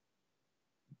quiero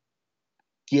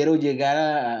llegar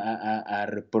a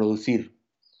reproducir.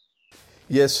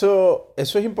 Y eso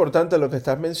es importante lo que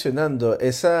estás mencionando,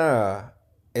 esa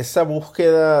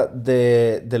búsqueda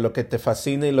de lo que te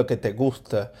fascina y lo que te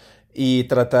gusta, y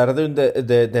tratar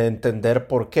de entender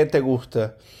por qué te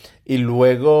gusta, y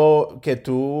luego que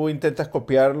tú intentas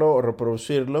copiarlo o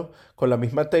reproducirlo con la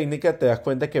misma técnica, te das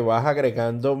cuenta que vas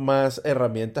agregando más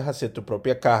herramientas hacia tu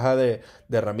propia caja de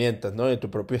herramientas, ¿no? De tu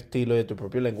propio estilo, de tu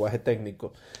propio lenguaje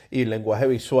técnico y lenguaje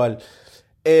visual.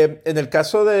 En el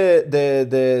caso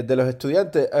de los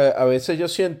estudiantes, a veces yo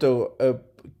siento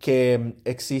que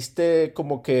existe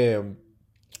como que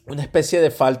una especie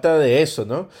de falta de eso,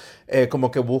 ¿no?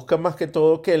 Como que buscan más que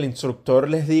todo que el instructor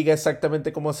les diga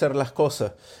exactamente cómo hacer las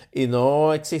cosas y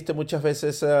no existe muchas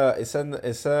veces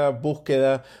esa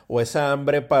búsqueda o esa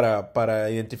hambre para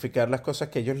identificar las cosas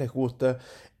que a ellos les gusta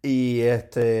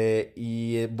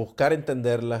y buscar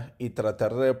entenderlas y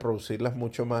tratar de reproducirlas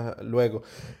mucho más luego.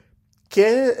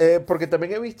 Porque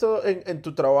también he visto en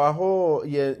tu trabajo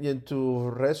y en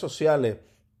tus redes sociales,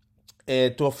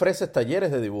 tú ofreces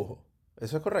talleres de dibujo.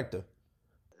 ¿Eso es correcto?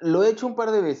 Lo he hecho un par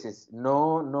de veces,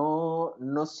 no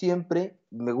siempre.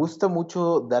 Me gusta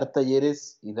mucho dar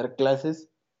talleres y dar clases,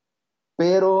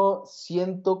 pero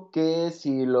siento que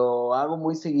si lo hago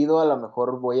muy seguido, a lo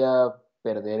mejor voy a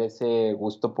perder ese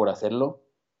gusto por hacerlo.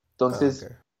 Ah, ok.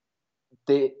 Entonces,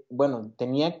 bueno,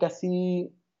 tenía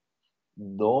casi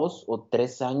 2 o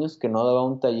 3 años que no daba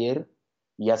un taller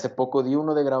y hace poco di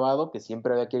uno de grabado, que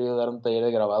siempre había querido dar un taller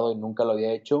de grabado y nunca lo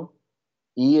había hecho.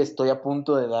 Y estoy a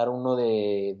punto de dar uno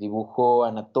de dibujo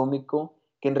anatómico,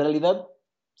 que en realidad,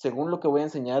 según lo que voy a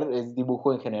enseñar, es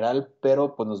dibujo en general,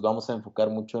 pero pues nos vamos a enfocar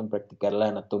mucho en practicar la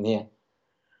anatomía.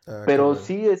 Ah, qué Pero bien.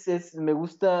 sí, me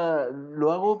gusta,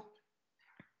 lo hago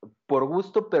por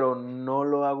gusto, pero no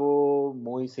lo hago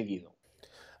muy seguido.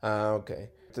 Ah, ok.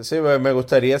 Entonces, me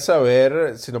gustaría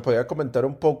saber si nos podía comentar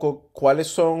un poco cuáles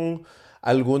son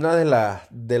algunas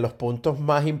de los puntos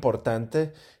más importantes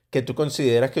que tú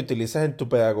consideras que utilizas en tu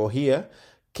pedagogía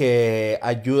que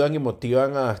ayudan y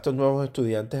motivan a estos nuevos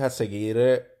estudiantes a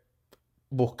seguir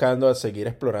buscando, a seguir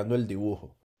explorando el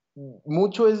dibujo.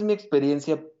 Mucho es mi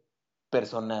experiencia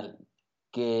personal,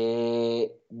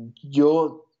 que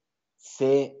yo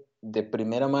sé de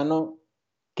primera mano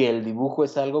que el dibujo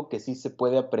es algo que sí se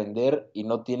puede aprender y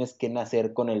no tienes que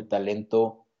nacer con el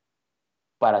talento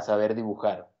para saber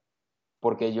dibujar.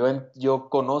 Porque yo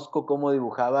conozco cómo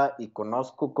dibujaba y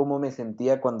conozco cómo me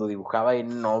sentía cuando dibujaba y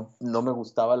no me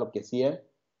gustaba lo que hacía.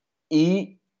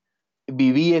 Y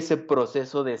viví ese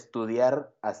proceso de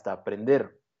estudiar hasta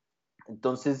aprender.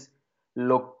 Entonces,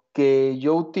 lo que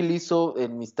yo utilizo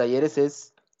en mis talleres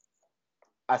es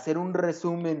hacer un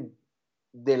resumen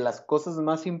de las cosas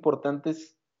más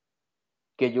importantes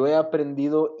que yo he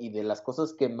aprendido y de las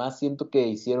cosas que más siento que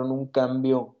hicieron un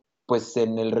cambio pues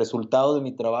en el resultado de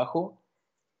mi trabajo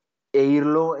e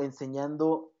irlo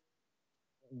enseñando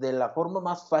de la forma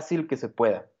más fácil que se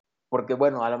pueda. Porque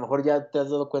bueno, a lo mejor ya te has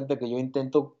dado cuenta que yo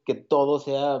intento que todo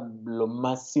sea lo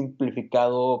más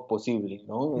simplificado posible,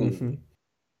 ¿no? Ujú.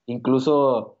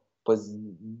 Incluso, pues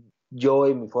yo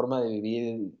y mi forma de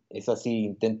vivir es así,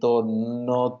 intento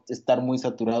no estar muy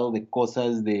saturado de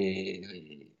cosas,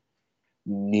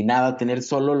 ni nada, tener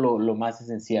solo lo más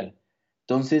esencial.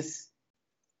 Entonces,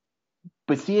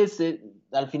 pues sí,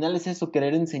 al final es eso,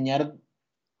 querer enseñar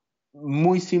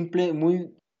muy simple,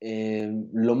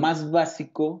 lo más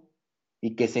básico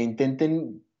y que se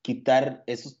intenten quitar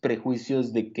esos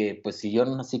prejuicios de que, pues si yo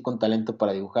no nací con talento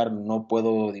para dibujar, no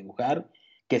puedo dibujar,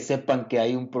 que sepan que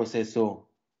hay un proceso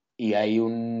y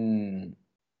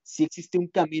sí existe un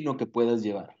camino que puedas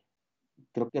llevar.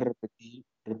 Creo que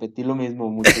repetí lo mismo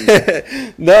muchas veces.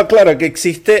 No, claro, que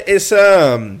existe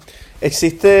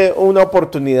una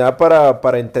oportunidad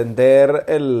para entender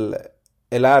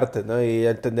el arte, ¿no? Y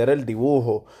entender el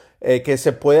dibujo, que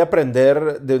se puede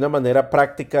aprender de una manera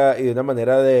práctica y de una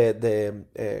manera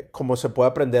como se puede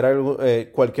aprender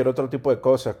cualquier otro tipo de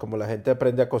cosas, como la gente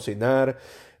aprende a cocinar,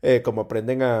 como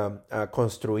aprenden a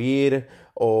construir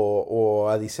o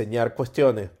a diseñar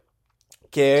cuestiones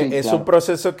que Sí, es un claro.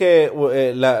 proceso que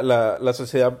la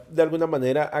sociedad de alguna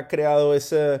manera ha creado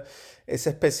esa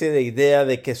especie de idea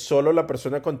de que solo la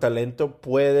persona con talento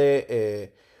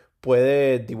puede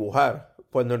dibujar,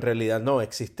 cuando en realidad no,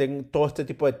 existen todo este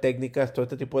tipo de técnicas, todo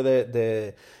este tipo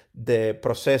de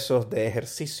procesos, de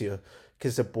ejercicios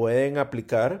que se pueden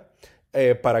aplicar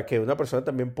para que una persona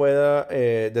también pueda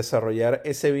desarrollar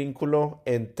ese vínculo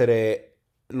entre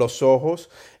los ojos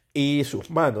y sus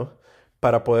manos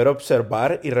para poder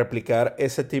observar y replicar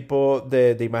ese tipo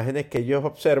de imágenes que ellos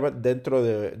observan dentro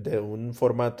de un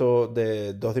formato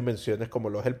de 2 dimensiones como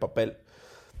lo es el papel.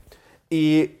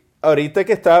 Y ahorita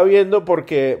que estaba viendo,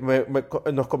 porque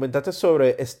nos comentaste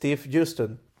sobre Steve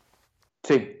Houston,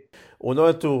 Sí. uno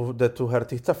de tus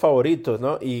artistas favoritos,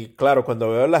 ¿no? Y claro, cuando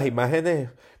veo las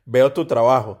imágenes, veo tu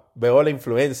trabajo, veo la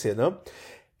influencia, ¿no?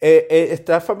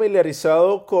 ¿Estás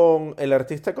familiarizado con el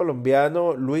artista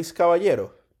colombiano Luis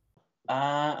Caballero?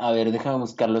 A ver, déjame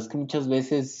buscarlo. Es que muchas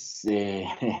veces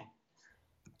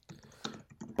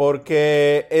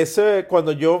Porque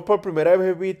cuando yo por primera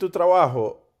vez vi tu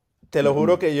trabajo, Te lo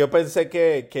juro Ujú. que yo pensé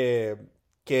que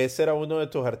ese era uno de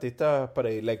tus artistas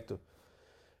predilectos.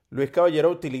 Luis Caballero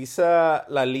utiliza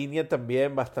la línea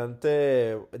también bastante,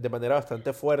 de manera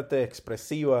bastante fuerte,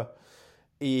 expresiva,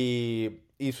 y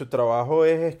su trabajo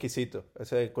es exquisito, o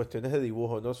sea, en cuestiones de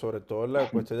dibujo, ¿no? Sobre todo en la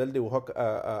cuestión del dibujo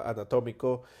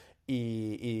anatómico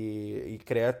y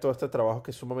crea todo este trabajo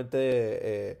que es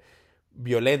sumamente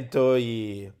violento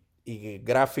y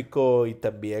gráfico y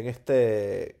también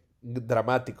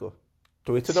dramático.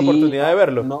 ¿Tuviste una Sí, oportunidad de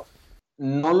verlo?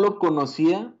 no lo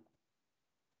conocía,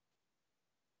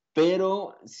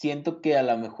 pero siento que a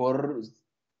lo mejor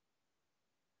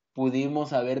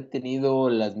pudimos haber tenido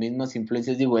las mismas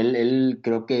influencias. Digo, él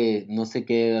creo que no sé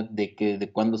qué edad,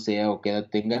 de cuándo sea o qué edad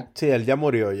tenga, Sí, él ya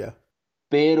murió ya.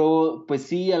 pero pues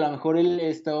sí, a lo mejor él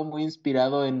estaba muy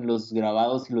inspirado en los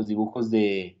grabados y los dibujos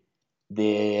de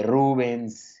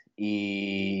Rubens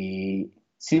y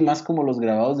sí, más como los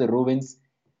grabados de Rubens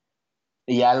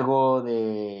y algo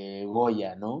de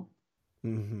Goya, ¿no?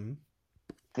 Ujú.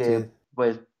 Que Sí.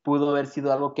 pues pudo haber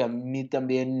sido algo que a mí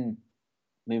también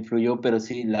me influyó, pero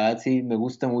sí, la verdad sí me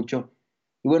gusta mucho.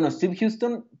 Y bueno, Steve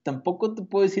Houston tampoco te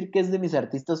puedo decir que es de mis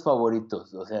artistas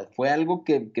favoritos, o sea, fue algo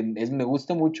me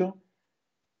gusta mucho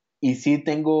y sí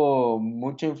tengo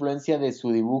mucha influencia de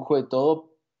su dibujo y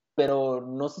todo, pero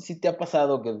no sé si te ha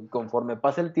pasado que conforme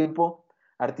pasa el tiempo,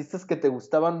 artistas que te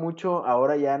gustaban mucho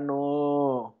ahora ya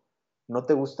no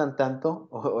te gustan tanto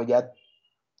o ya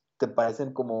te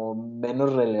parecen como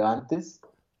menos relevantes.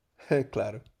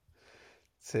 Claro.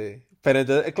 Sí, pero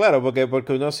entonces, claro, porque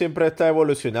uno siempre está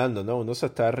evolucionando, ¿no? Uno se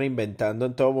está reinventando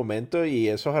en todo momento y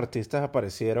esos artistas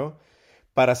aparecieron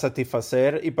para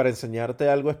satisfacer y para enseñarte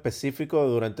algo específico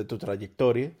durante tu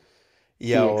trayectoria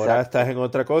y Sí, ahora estás exacto. en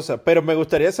otra cosa. Pero me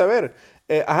gustaría saber,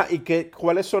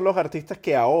 cuáles son los artistas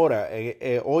que ahora,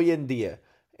 hoy en día,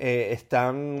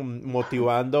 están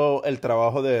motivando el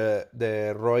trabajo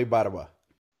de Roy Barba.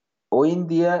 Hoy en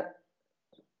día,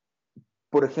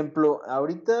 por ejemplo,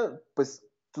 ahorita, pues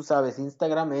tú sabes,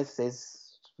 Instagram hay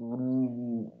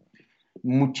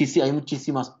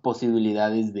muchísimas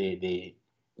posibilidades de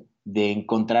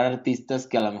encontrar artistas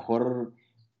que a lo mejor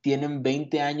tienen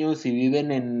 20 años y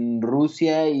viven en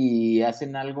Rusia y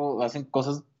hacen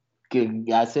cosas que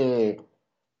hace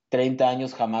 30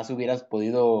 años jamás hubieras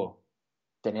podido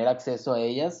tener acceso a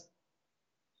ellas.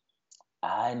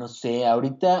 Ay, no sé,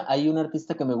 ahorita hay un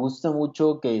artista que me gusta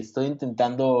mucho, que estoy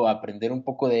intentando aprender un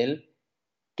poco de él,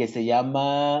 que se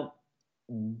llama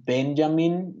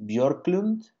Benjamin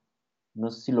Björklund,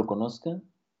 no sé si lo conozcan.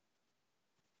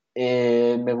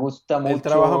 Me gusta Él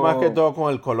trabaja más que mucho todo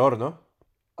con el color, ¿no?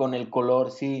 con el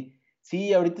color, sí.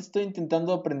 Sí, ahorita estoy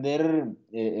intentando aprender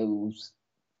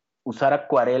usar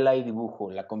acuarela y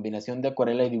dibujo, la combinación de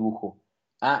acuarela y dibujo.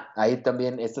 Ah, ahí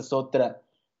también, esta es otra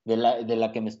de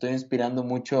la que me estoy inspirando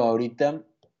mucho ahorita.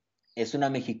 Es una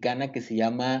mexicana que se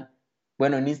llama,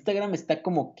 bueno, en Instagram está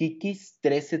como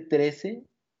Kikis1313,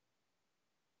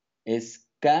 es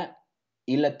K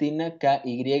y latina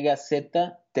KYZ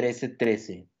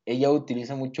 1313. Ella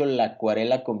utiliza mucho la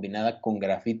acuarela combinada con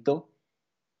grafito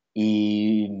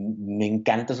y me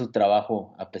encanta su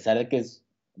trabajo, a pesar de que es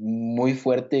muy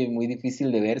fuerte y muy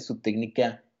difícil de ver, su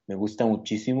técnica me gusta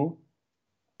muchísimo.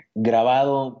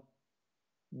 Grabado,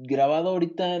 grabado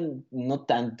ahorita no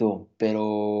tanto,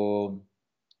 pero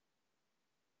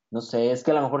no sé, es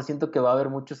que a lo mejor siento que va a haber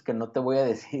muchos que no te voy a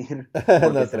decir porque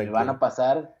No, se me van tranquilo. a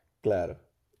pasar. Claro.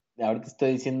 Ahorita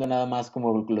estoy diciendo nada más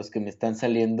como los que me están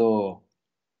saliendo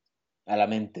a la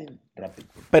mente rápido.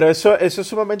 Pero eso es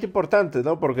sumamente importante,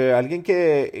 ¿no? Porque alguien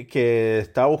que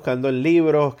estaba buscando en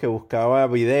libros, que buscaba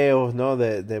videos, ¿no?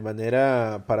 De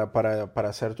manera para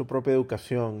hacer tu propia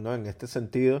educación, ¿no? En este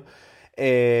sentido,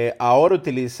 ahora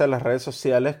utiliza las redes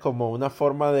sociales como una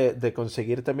forma de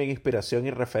conseguir también inspiración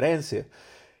y referencia.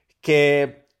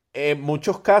 Que en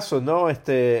muchos casos, ¿no?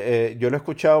 Yo lo he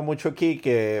escuchado mucho aquí,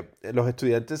 que los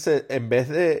estudiantes, en vez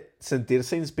de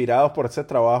sentirse inspirados por ese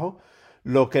trabajo,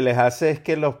 lo que les hace es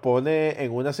que los pone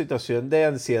en una situación de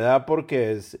ansiedad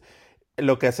porque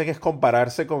lo que hacen es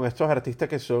compararse con estos artistas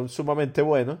que son sumamente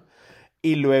buenos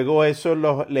y luego eso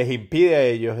les impide a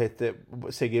ellos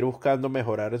seguir buscando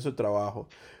mejorar en su trabajo.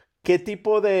 ¿Qué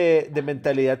tipo de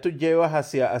mentalidad tú llevas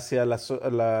hacia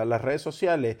las redes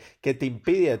sociales que te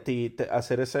impide a ti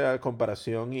hacer esa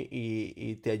comparación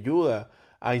y te ayuda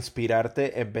a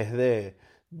inspirarte en vez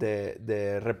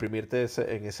de reprimirte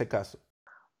en ese caso?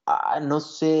 Ah, no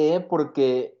sé,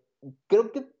 porque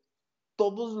creo que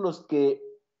todos los que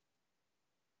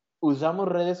usamos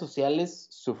redes sociales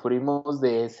sufrimos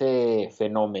de ese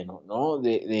fenómeno, ¿no?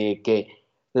 De que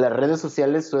las redes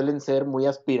sociales suelen ser muy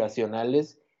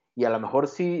aspiracionales Y a lo mejor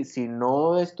si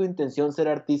no es tu intención ser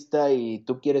artista y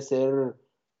tú quieres ser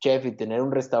chef y tener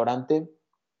un restaurante,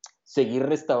 seguir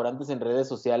restaurantes en redes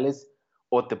sociales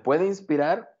o te puede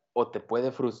inspirar o te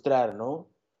puede frustrar, ¿no?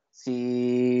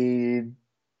 Si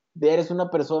eres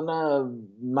una persona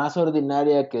más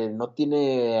ordinaria que no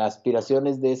tiene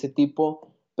aspiraciones de ese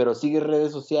tipo, pero sigues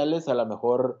redes sociales, a lo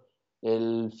mejor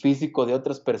el físico de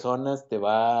otras personas te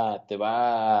va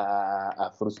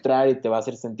a frustrar y te va a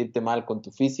hacer sentirte mal con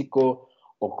tu físico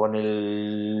o con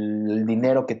el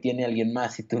dinero que tiene alguien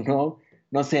más y tú no.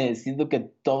 No sé, siento que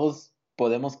todos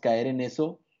podemos caer en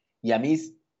eso y a mí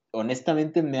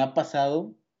honestamente me ha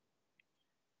pasado,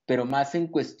 pero más en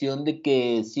cuestión de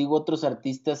que sigo otros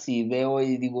artistas y veo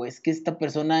y digo, es que esta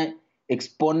persona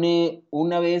expone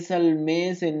una vez al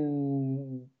mes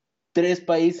en 3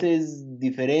 países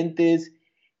diferentes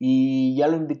y ya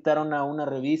lo invitaron a una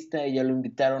revista y ya lo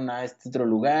invitaron a este otro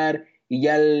lugar y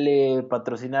ya le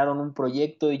patrocinaron un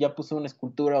proyecto y ya puso una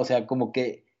escultura, o sea, como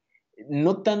que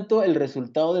no tanto el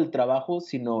resultado del trabajo,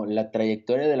 sino la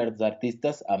trayectoria de los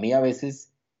artistas, a mí a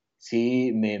veces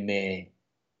sí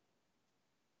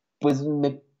pues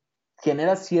me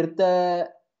genera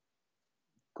cierta,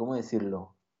 ¿cómo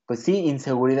decirlo? Pues sí,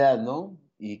 inseguridad, ¿no?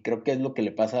 Y creo que es lo que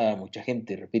le pasa a mucha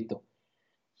gente, repito.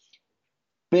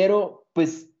 Pero,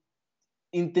 pues,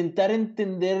 intentar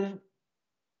entender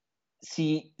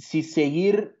si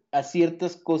seguir a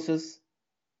ciertas cosas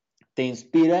te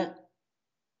inspira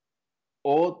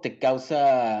o te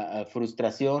causa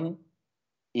frustración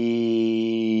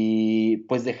y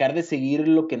pues dejar de seguir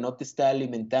lo que no te está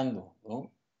alimentando,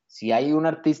 ¿no? Si hay un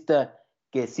artista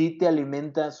que sí te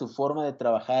alimenta su forma de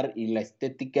trabajar y la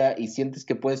estética y sientes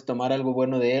que puedes tomar algo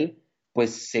bueno de él,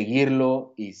 pues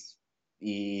seguirlo y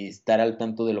estar al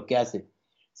tanto de lo que hace.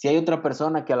 Si hay otra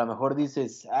persona que a lo mejor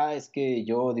dices, es que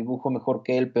yo dibujo mejor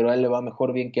que él, pero a él le va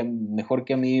mejor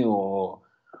que a mí, o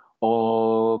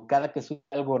cada que sube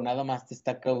algo nada más te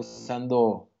está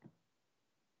causando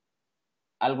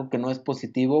algo que no es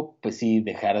positivo, pues sí,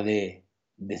 dejar de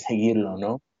seguirlo,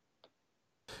 ¿no?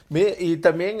 Bien, y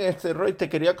también, Roy, te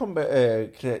quería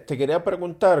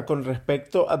preguntar con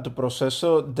respecto a tu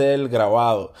proceso del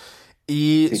grabado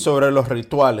y Sí. sobre los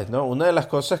rituales, ¿no? Una de las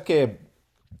cosas que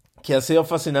ha sido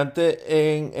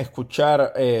fascinante en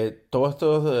escuchar todos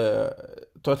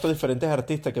estos diferentes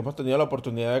artistas que hemos tenido la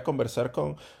oportunidad de conversar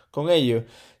con ellos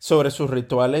sobre sus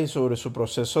rituales y sobre su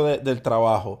proceso del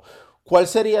trabajo. ¿Cuál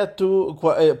sería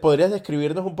podrías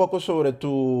describirnos un poco sobre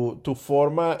tu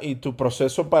forma y tu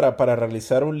proceso para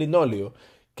realizar un linóleo?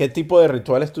 ¿Qué tipo de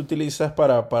rituales tú utilizas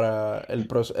para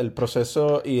el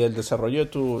proceso y el desarrollo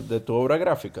de tu obra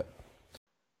gráfica?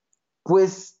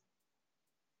 Pues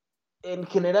en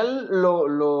general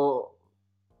o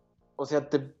sea,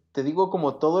 te digo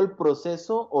como todo el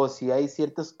proceso o si hay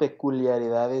ciertas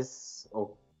peculiaridades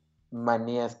o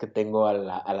manías que tengo al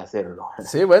hacerlo.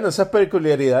 Sí, bueno, esas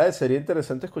peculiaridades sería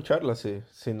interesante escucharlas, si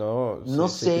no, No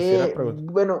si quisieras sé, preguntar.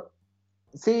 bueno,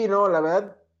 sí, no, la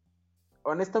verdad,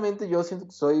 honestamente yo siento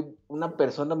que soy una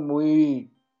persona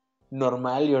muy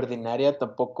normal y ordinaria,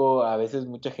 tampoco a veces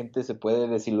mucha gente se puede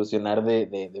desilusionar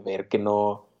de ver que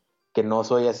no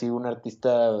soy así un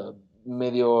artista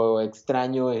medio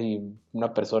extraño y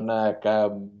una persona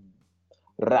acá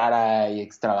rara y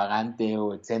extravagante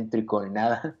o excéntrico ni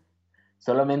nada.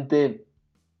 Solamente,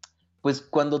 pues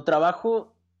cuando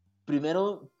trabajo,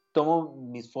 primero tomo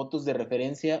mis fotos de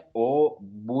referencia o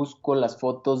busco las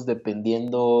fotos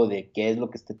dependiendo de qué es lo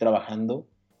que esté trabajando.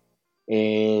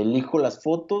 Elijo las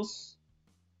fotos,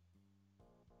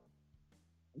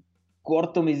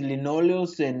 corto mis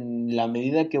linóleos en la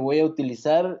medida que voy a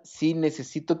utilizar. Sí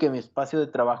necesito que mi espacio de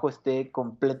trabajo esté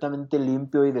completamente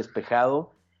limpio y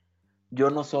despejado. Yo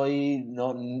no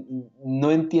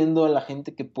entiendo a la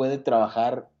gente que puede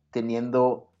trabajar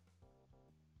teniendo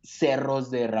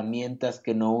cerros de herramientas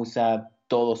que no usa,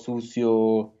 todo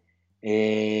sucio,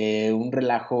 un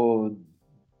relajo,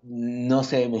 no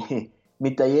sé,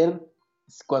 mi taller,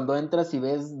 cuando entras y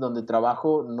ves donde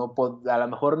trabajo, a lo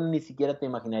mejor ni siquiera te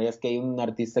imaginarías que hay un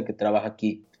artista que trabaja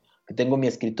aquí, que tengo mi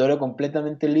escritorio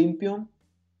completamente limpio,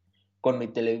 con mi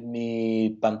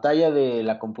pantalla de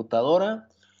la computadora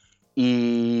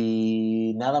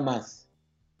y nada más.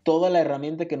 Toda la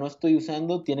herramienta que no estoy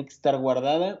usando tiene que estar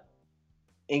guardada.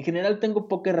 En general tengo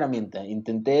poca herramienta.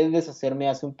 Intenté deshacerme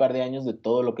hace un par de años de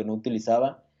todo lo que no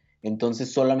utilizaba.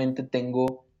 Entonces solamente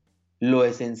tengo lo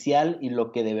esencial y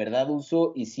lo que de verdad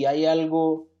uso. Y si hay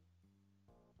algún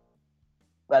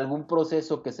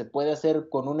proceso que se puede hacer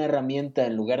con una herramienta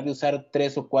en lugar de usar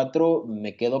 3 o 4,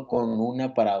 me quedo con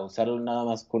una para usarlo nada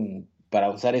más para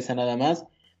usar esa nada más.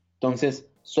 Entonces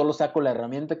solo saco la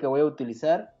herramienta que voy a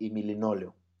utilizar y mi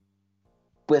linóleo.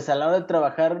 pues a la hora de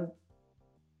trabajar,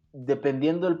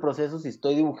 dependiendo del proceso, si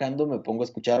estoy dibujando, me pongo a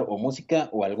escuchar o música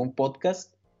o algún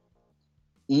podcast.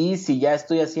 Y si ya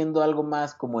estoy haciendo algo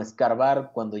más como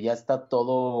escarbar, cuando ya está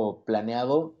todo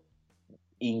planeado,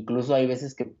 incluso hay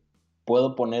veces que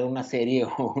puedo poner una serie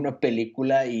o una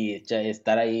película y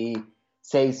estar ahí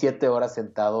 6, 7 horas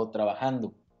sentado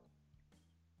trabajando.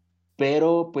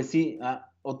 Pero pues sí,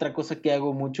 otra cosa que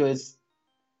hago mucho es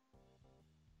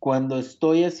cuando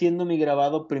estoy haciendo mi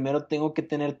grabado, primero tengo que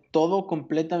tener todo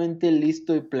completamente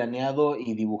listo y planeado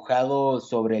y dibujado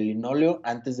sobre el linóleo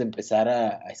antes de empezar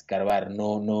a escarbar.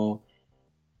 No, no.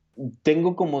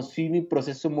 Tengo como sí mi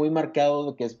proceso muy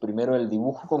marcado, que es primero el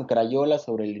dibujo con crayola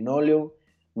sobre el linóleo,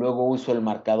 luego uso el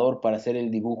marcador para hacer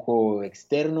el dibujo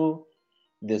externo,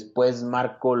 después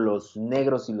marco los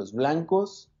negros y los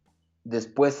blancos,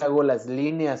 después hago las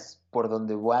líneas por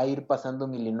donde voy a ir pasando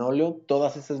mi linóleo.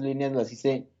 Todas esas líneas las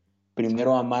hice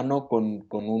primero a mano con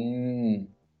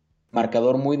un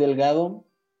marcador muy delgado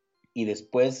y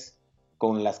después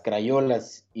con las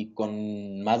crayolas y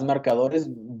con más marcadores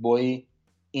voy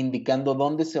indicando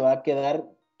dónde se va a quedar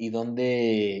y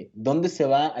dónde se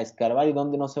va a escarbar y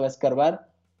dónde no se va a escarbar.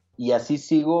 Y así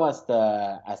sigo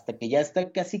hasta que ya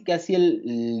está casi casi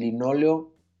el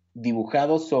linóleo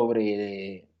dibujado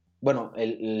sobre, bueno,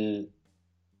 el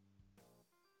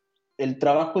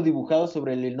trabajo dibujado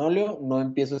sobre el linóleo, no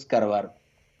empiezo a escarbar.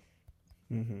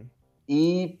 Ujú.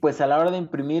 Y pues a la hora de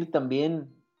imprimir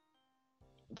también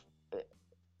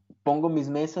pongo mis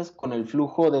mesas con el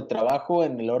flujo de trabajo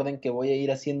en el orden que voy a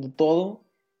ir haciendo todo,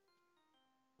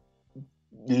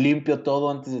 limpio todo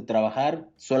antes de trabajar,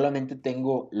 solamente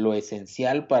tengo lo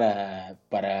esencial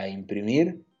para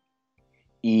imprimir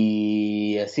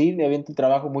y así me aviento el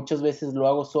trabajo. Muchas veces lo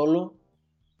hago solo,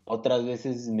 otras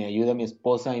veces me ayuda mi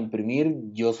esposa a imprimir,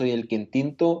 yo soy el que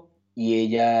entinto y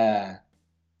ella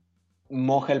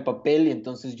moja el papel y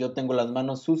entonces yo tengo las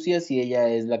manos sucias y ella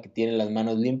es la que tiene las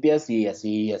manos limpias y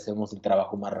así hacemos el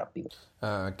trabajo más rápido.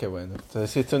 Ah, qué bueno. Entonces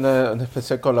existe una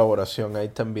especie de colaboración ahí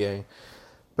también.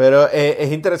 Pero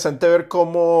es interesante ver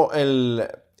cómo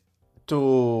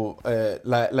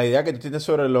la idea que tú tienes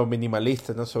sobre lo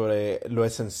minimalista, ¿no? Sobre lo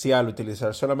esencial,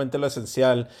 utilizar solamente lo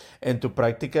esencial en tu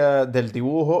práctica del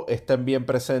dibujo es también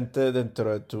presente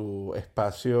dentro de tu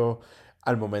espacio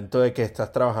al momento de que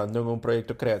estás trabajando en un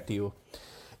proyecto creativo.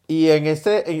 Y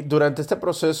durante este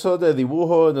proceso de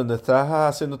dibujo, en donde estás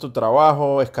haciendo tu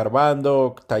trabajo,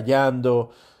 escarbando,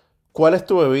 tallando, ¿cuál es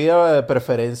tu bebida de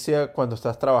preferencia cuando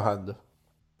estás trabajando?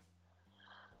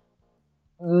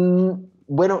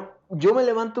 Bueno, yo me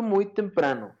levanto muy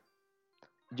temprano.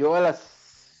 Yo a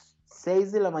las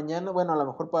 6 de la mañana, bueno, a lo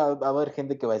mejor va a haber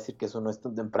gente que va a decir que eso no es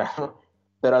tan temprano,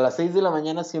 pero a las 6 de la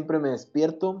mañana siempre me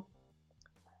despierto,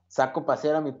 saco a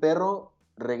pasear a mi perro,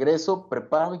 regreso,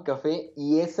 preparo mi café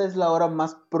y esa es la hora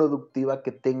más productiva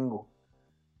que tengo.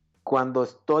 Cuando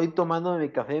estoy tomando mi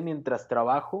café mientras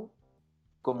trabajo,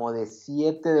 como de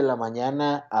 7 de la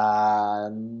mañana a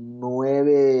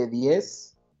 9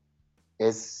 10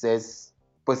 es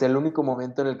pues el único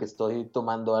momento en el que estoy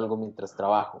tomando algo mientras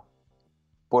trabajo.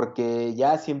 Porque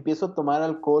ya si empiezo a tomar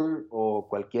alcohol o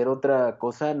cualquier otra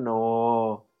cosa,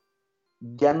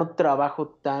 ya no trabajo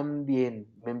tan bien.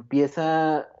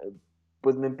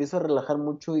 Pues me empiezo a relajar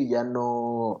mucho y ya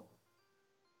no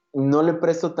le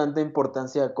presto tanta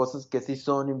importancia a cosas que sí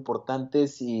son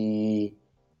importantes y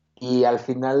al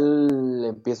final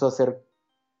empiezo a hacer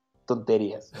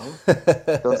tonterías, ¿no?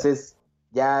 Entonces,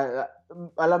 ya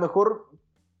a lo mejor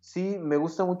sí me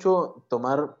gusta mucho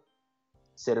tomar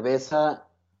cerveza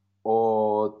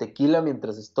o tequila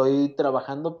mientras estoy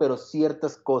trabajando, pero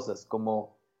ciertas cosas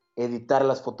como editar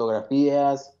las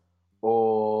fotografías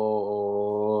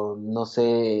o no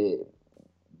sé,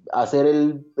 hacer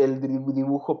el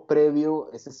dibujo previo,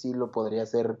 ese sí lo podría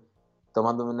hacer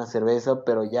tomándome una cerveza,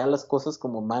 pero ya las cosas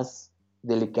como más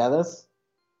delicadas,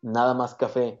 nada más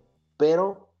café.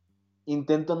 Pero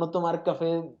intento no tomar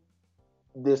café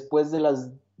después de las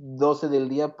 12 del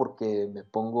día porque me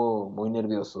pongo muy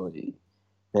nervioso y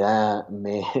me da,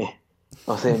 me,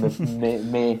 no sé,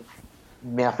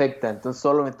 me afecta. Entonces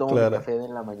solo me tomo mi Claro. café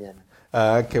en la mañana.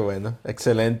 Ah, qué bueno,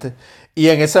 excelente. Y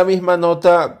en esa misma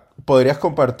nota, ¿podrías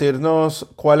compartirnos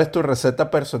cuál es tu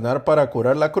receta personal para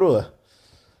curar la cruda?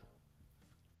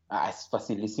 Es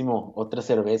facilísimo. Otra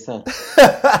cerveza.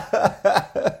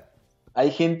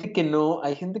 Hay gente que no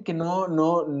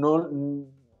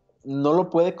lo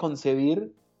puede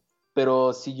concebir,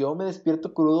 pero si yo me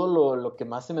despierto crudo, lo que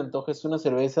más se me antoja es una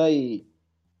cerveza y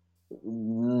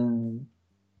mm,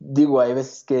 digo, hay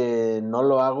veces que no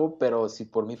lo hago, pero si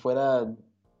por mí fuera,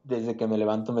 desde que me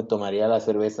levanto me tomaría la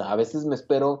cerveza. A veces me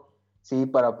espero Sí,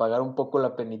 para pagar un poco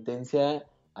la penitencia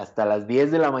hasta las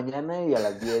 10 de la mañana y a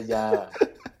las 10 ya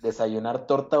desayunar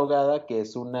torta ahogada, que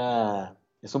es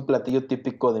un platillo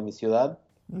típico de mi ciudad,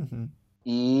 Ujú.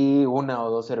 y una o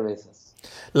dos cervezas.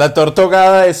 La torta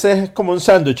ahogada, ese es como un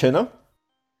sándwich, ¿no?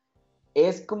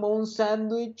 Es como un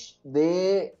sándwich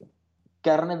de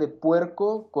carne de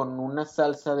puerco con una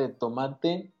salsa de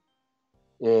tomate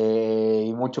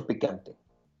y mucho picante.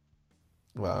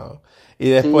 Wow. Y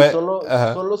Sí, después,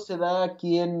 ajá. solo se da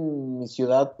aquí en mi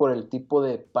ciudad por el tipo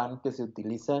de pan que se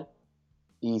utiliza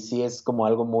y sí es como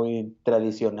algo muy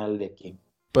tradicional de aquí.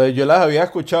 Pues yo las había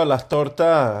escuchado, las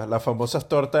tortas, las famosas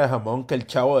tortas de jamón que el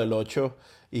Chavo del Ocho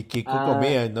y Kiko Ah,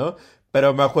 comían, ¿no?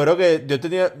 Pero me acuerdo que yo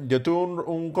tuve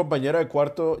un compañero de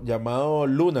cuarto llamado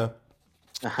Luna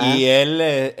y ajá,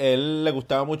 él le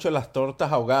gustaba mucho las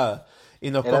tortas ahogadas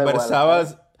y nos ¿era de conversaba,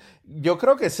 Guadalajara? yo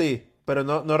creo que sí, pero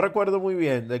no recuerdo muy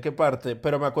bien de qué parte,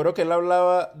 pero me acuerdo que él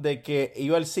hablaba de que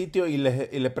iba al sitio y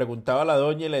le preguntaba a la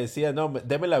doña y le decía, no,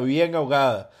 démela bien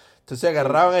ahogada. Entonces Sí,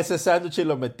 sí, agarraban ese sí. sándwich y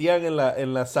lo metían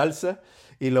en la salsa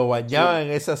y lo bañaban Sí,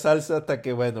 en esa salsa hasta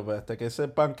que, bueno, pues hasta que ese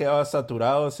pan quedaba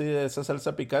saturado así de esa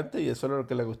salsa picante y eso era lo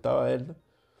que le gustaba a él, ¿no?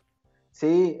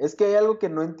 sí, es que hay algo que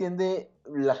no entiende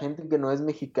la gente que no es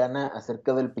mexicana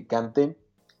acerca del picante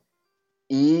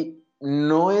y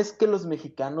no es que los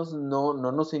mexicanos no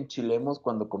nos enchilemos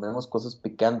cuando comemos cosas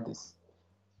picantes.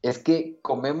 Es que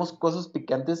comemos cosas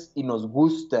picantes y nos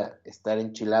gusta estar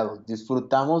enchilados.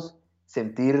 Disfrutamos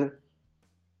sentir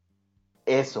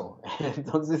eso.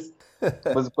 Entonces,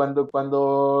 pues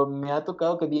cuando me ha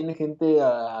tocado que viene gente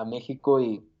a México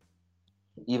y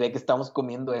ve que estamos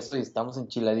comiendo eso y estamos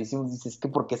enchiladísimos, dice, es que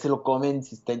 ¿por qué se lo comen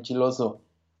si está enchiloso?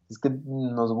 Es que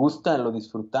nos gusta, lo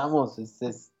disfrutamos,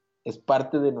 es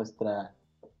parte de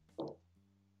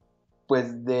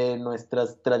pues de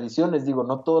nuestras tradiciones, digo,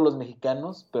 no todos los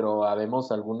mexicanos, pero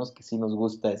habemos algunos que sí nos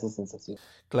gusta esa sensación.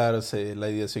 Claro, sí, la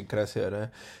idiosincrasia,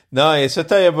 ¿verdad? No, eso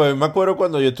está bien, porque me acuerdo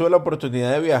cuando yo tuve la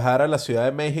oportunidad de viajar a la Ciudad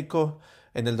de México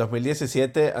en el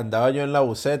 2017, andaba yo en la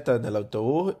buseta, en el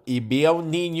autobús, y vi a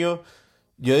un niño,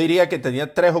 yo diría que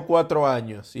tenía 3 o 4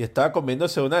 años, y estaba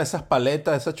comiéndose una de esas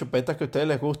paletas, esas chupetas que a ustedes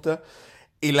les gusta,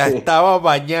 y la Sí, estaba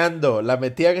bañando, la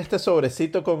metía en este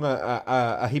sobrecito con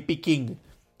ají piquín.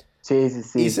 sí, sí,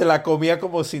 Y sí. se la comía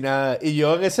como si nada. Y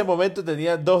yo en ese momento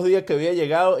tenía 2 días que había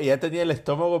llegado y ya tenía el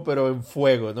estómago pero en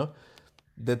fuego, ¿no?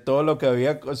 De todo lo que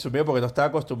había consumido porque no estaba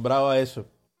acostumbrado a eso.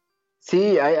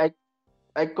 Sí,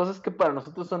 hay cosas que para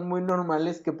nosotros son muy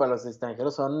normales que para los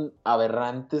extranjeros son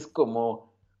aberrantes,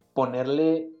 como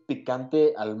ponerle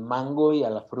picante al mango y a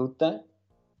la fruta,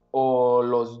 o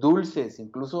los dulces,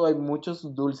 incluso hay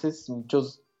muchos dulces,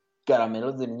 muchos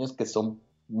caramelos de niños que son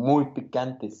muy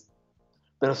picantes,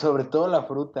 pero sobre todo la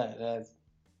fruta.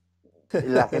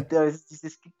 La gente a veces dice,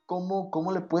 es que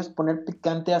 ¿cómo le puedes poner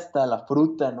picante hasta la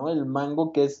fruta, ¿no? El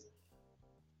mango, que es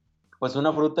pues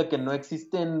una fruta que no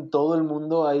existe en todo el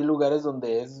mundo, hay lugares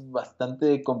donde es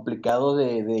bastante complicado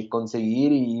de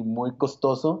conseguir y muy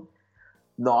costoso.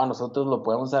 No, nosotros lo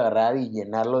podemos agarrar y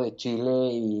llenarlo de chile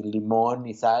y limón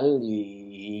y sal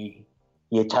y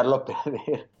echarlo a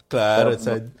perder. Claro, Pero o pues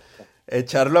no. sea,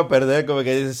 echarlo a perder, como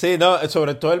que dice, sí, no,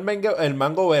 sobre todo el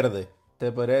mango verde.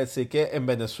 Te podría decir que en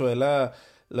Venezuela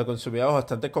lo consumíamos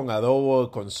bastante con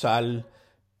adobo, con sal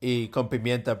y con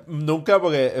pimienta. Nunca,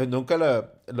 porque nunca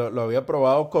lo había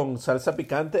probado con salsa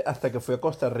picante hasta que fui a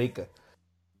Costa Rica.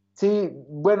 Sí,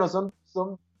 bueno, son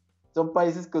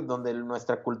países donde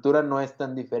nuestra cultura no es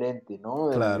tan diferente,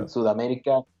 ¿no? En Claro.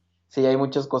 Sudamérica sí hay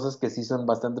muchas cosas que sí son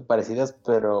bastante parecidas,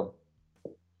 pero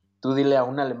tú dile a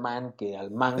un alemán que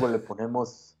al mango le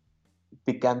ponemos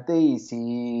picante y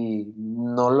sí,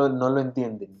 no lo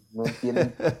entienden, no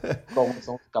entienden cómo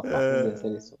somos capaces de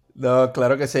hacer eso. No,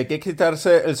 claro que sí, hay que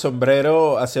quitarse el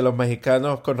sombrero hacia los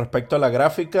mexicanos con respecto a la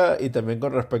gráfica y también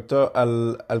con respecto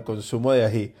al consumo de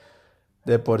ají,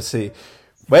 de por sí.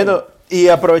 Bueno, Sí, y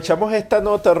aprovechamos esta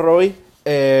nota, Roy,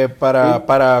 sí,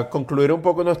 para concluir un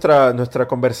poco nuestra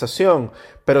conversación,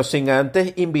 pero sin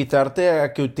antes invitarte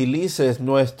a que utilices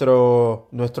nuestro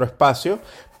espacio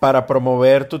para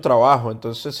promover tu trabajo.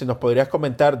 Entonces, si nos podrías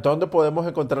comentar dónde podemos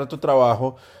encontrar tu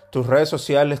trabajo, tus redes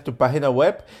sociales, tu página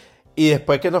web, y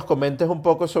después que nos comentes un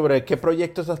poco sobre qué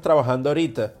proyecto estás trabajando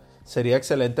ahorita, sería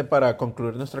excelente para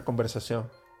concluir nuestra conversación.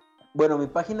 bueno, mi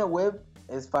página web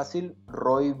es fácil,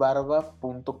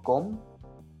 roybarba.com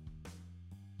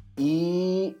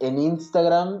y en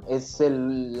Instagram es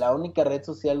la única red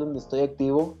social donde estoy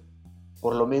activo.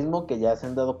 Por lo mismo que ya se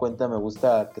han dado cuenta, me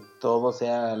gusta que todo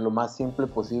sea lo más simple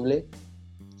posible.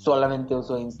 Solamente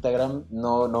uso Instagram,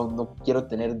 no quiero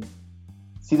tener...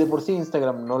 Si de por sí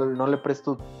Instagram no le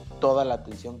presto toda la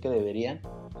atención que debería,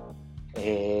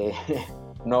 Eh,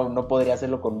 no podría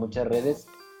hacerlo con muchas redes.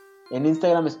 En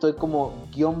Instagram estoy como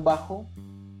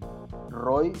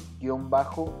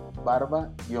Roy-Barba-.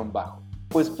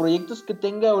 Pues proyectos que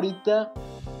tenga ahorita,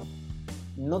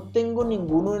 no tengo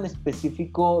ninguno en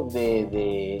específico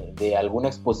de alguna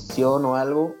exposición o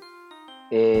algo.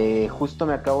 Justo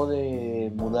me acabo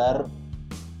de mudar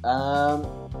a...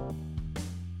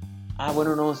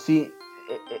 bueno, no, sí.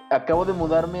 Acabo de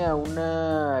mudarme a un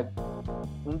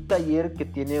taller que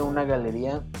tiene una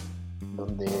galería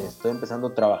donde estoy empezando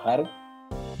a trabajar,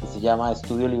 que se llama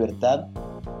Estudio Libertad.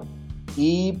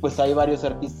 Y pues hay varios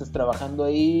artistas trabajando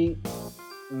ahí.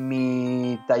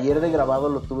 Mi taller de grabado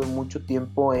lo tuve mucho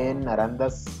tiempo en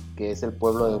Arandas, que es el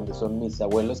pueblo de donde son mis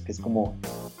abuelos, que es como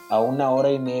a 1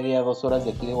 hora y media, 2 horas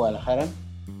de aquí de Guadalajara.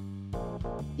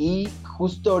 Y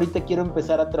justo ahorita quiero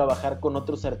empezar a trabajar con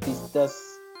otros artistas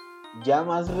ya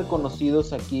más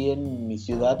reconocidos aquí en mi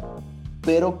ciudad,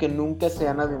 pero que nunca se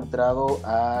han adentrado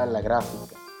a la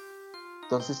gráfica.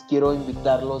 Entonces quiero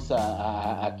invitarlos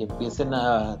a que empiecen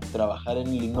a trabajar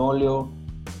en linóleo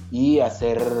y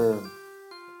hacer,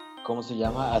 ¿cómo se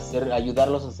llama?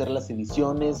 Ayudarlos a hacer las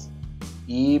ediciones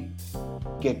y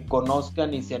que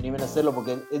conozcan y se animen a hacerlo,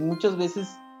 porque muchas veces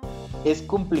es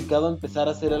complicado empezar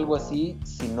a hacer algo así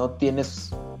si no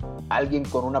tienes alguien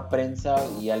con una prensa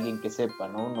y alguien que sepa,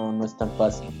 ¿no? No es tan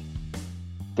fácil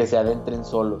que se adentren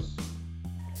solos.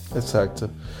 Exacto.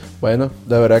 Bueno,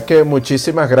 de verdad que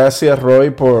muchísimas gracias, Roy,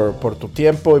 por tu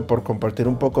tiempo y por compartir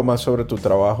un poco más sobre tu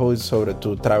trabajo y sobre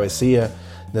tu travesía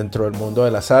dentro del mundo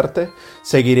de las artes.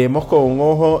 Seguiremos con un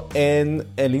ojo en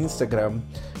el Instagram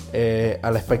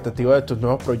a la expectativa de tus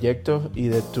nuevos proyectos y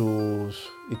de tus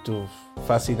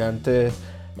fascinantes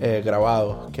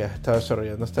grabados que has estado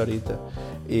desarrollando hasta ahorita.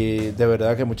 Y de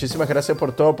verdad que muchísimas gracias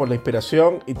por todo, por la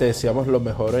inspiración, y te deseamos lo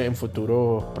mejor en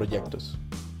futuros proyectos.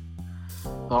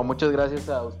 No, muchas gracias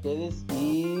a ustedes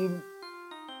y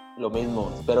lo mismo,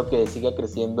 espero que siga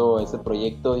creciendo ese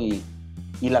proyecto y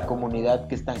la comunidad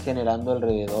que están generando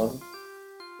alrededor.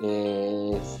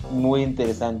 Es muy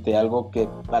interesante, algo que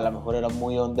a lo mejor era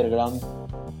muy underground,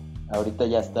 ahorita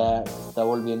ya está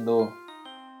volviendo,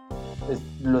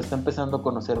 lo está empezando a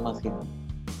conocer más gente.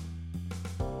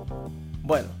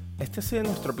 Bueno, este ha sido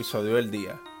nuestro episodio del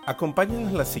día.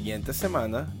 Acompáñenos la siguiente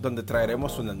semana, donde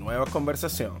traeremos una nueva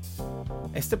conversación.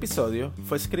 Este episodio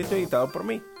fue escrito y editado por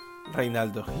mí,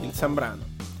 Reinaldo Gil Zambrano,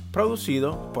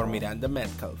 producido por Miranda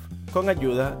Metcalf, con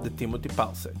ayuda de Timothy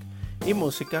Palsek, y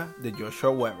música de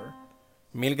Joshua Weber.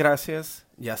 Mil gracias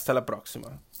y hasta la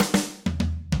próxima.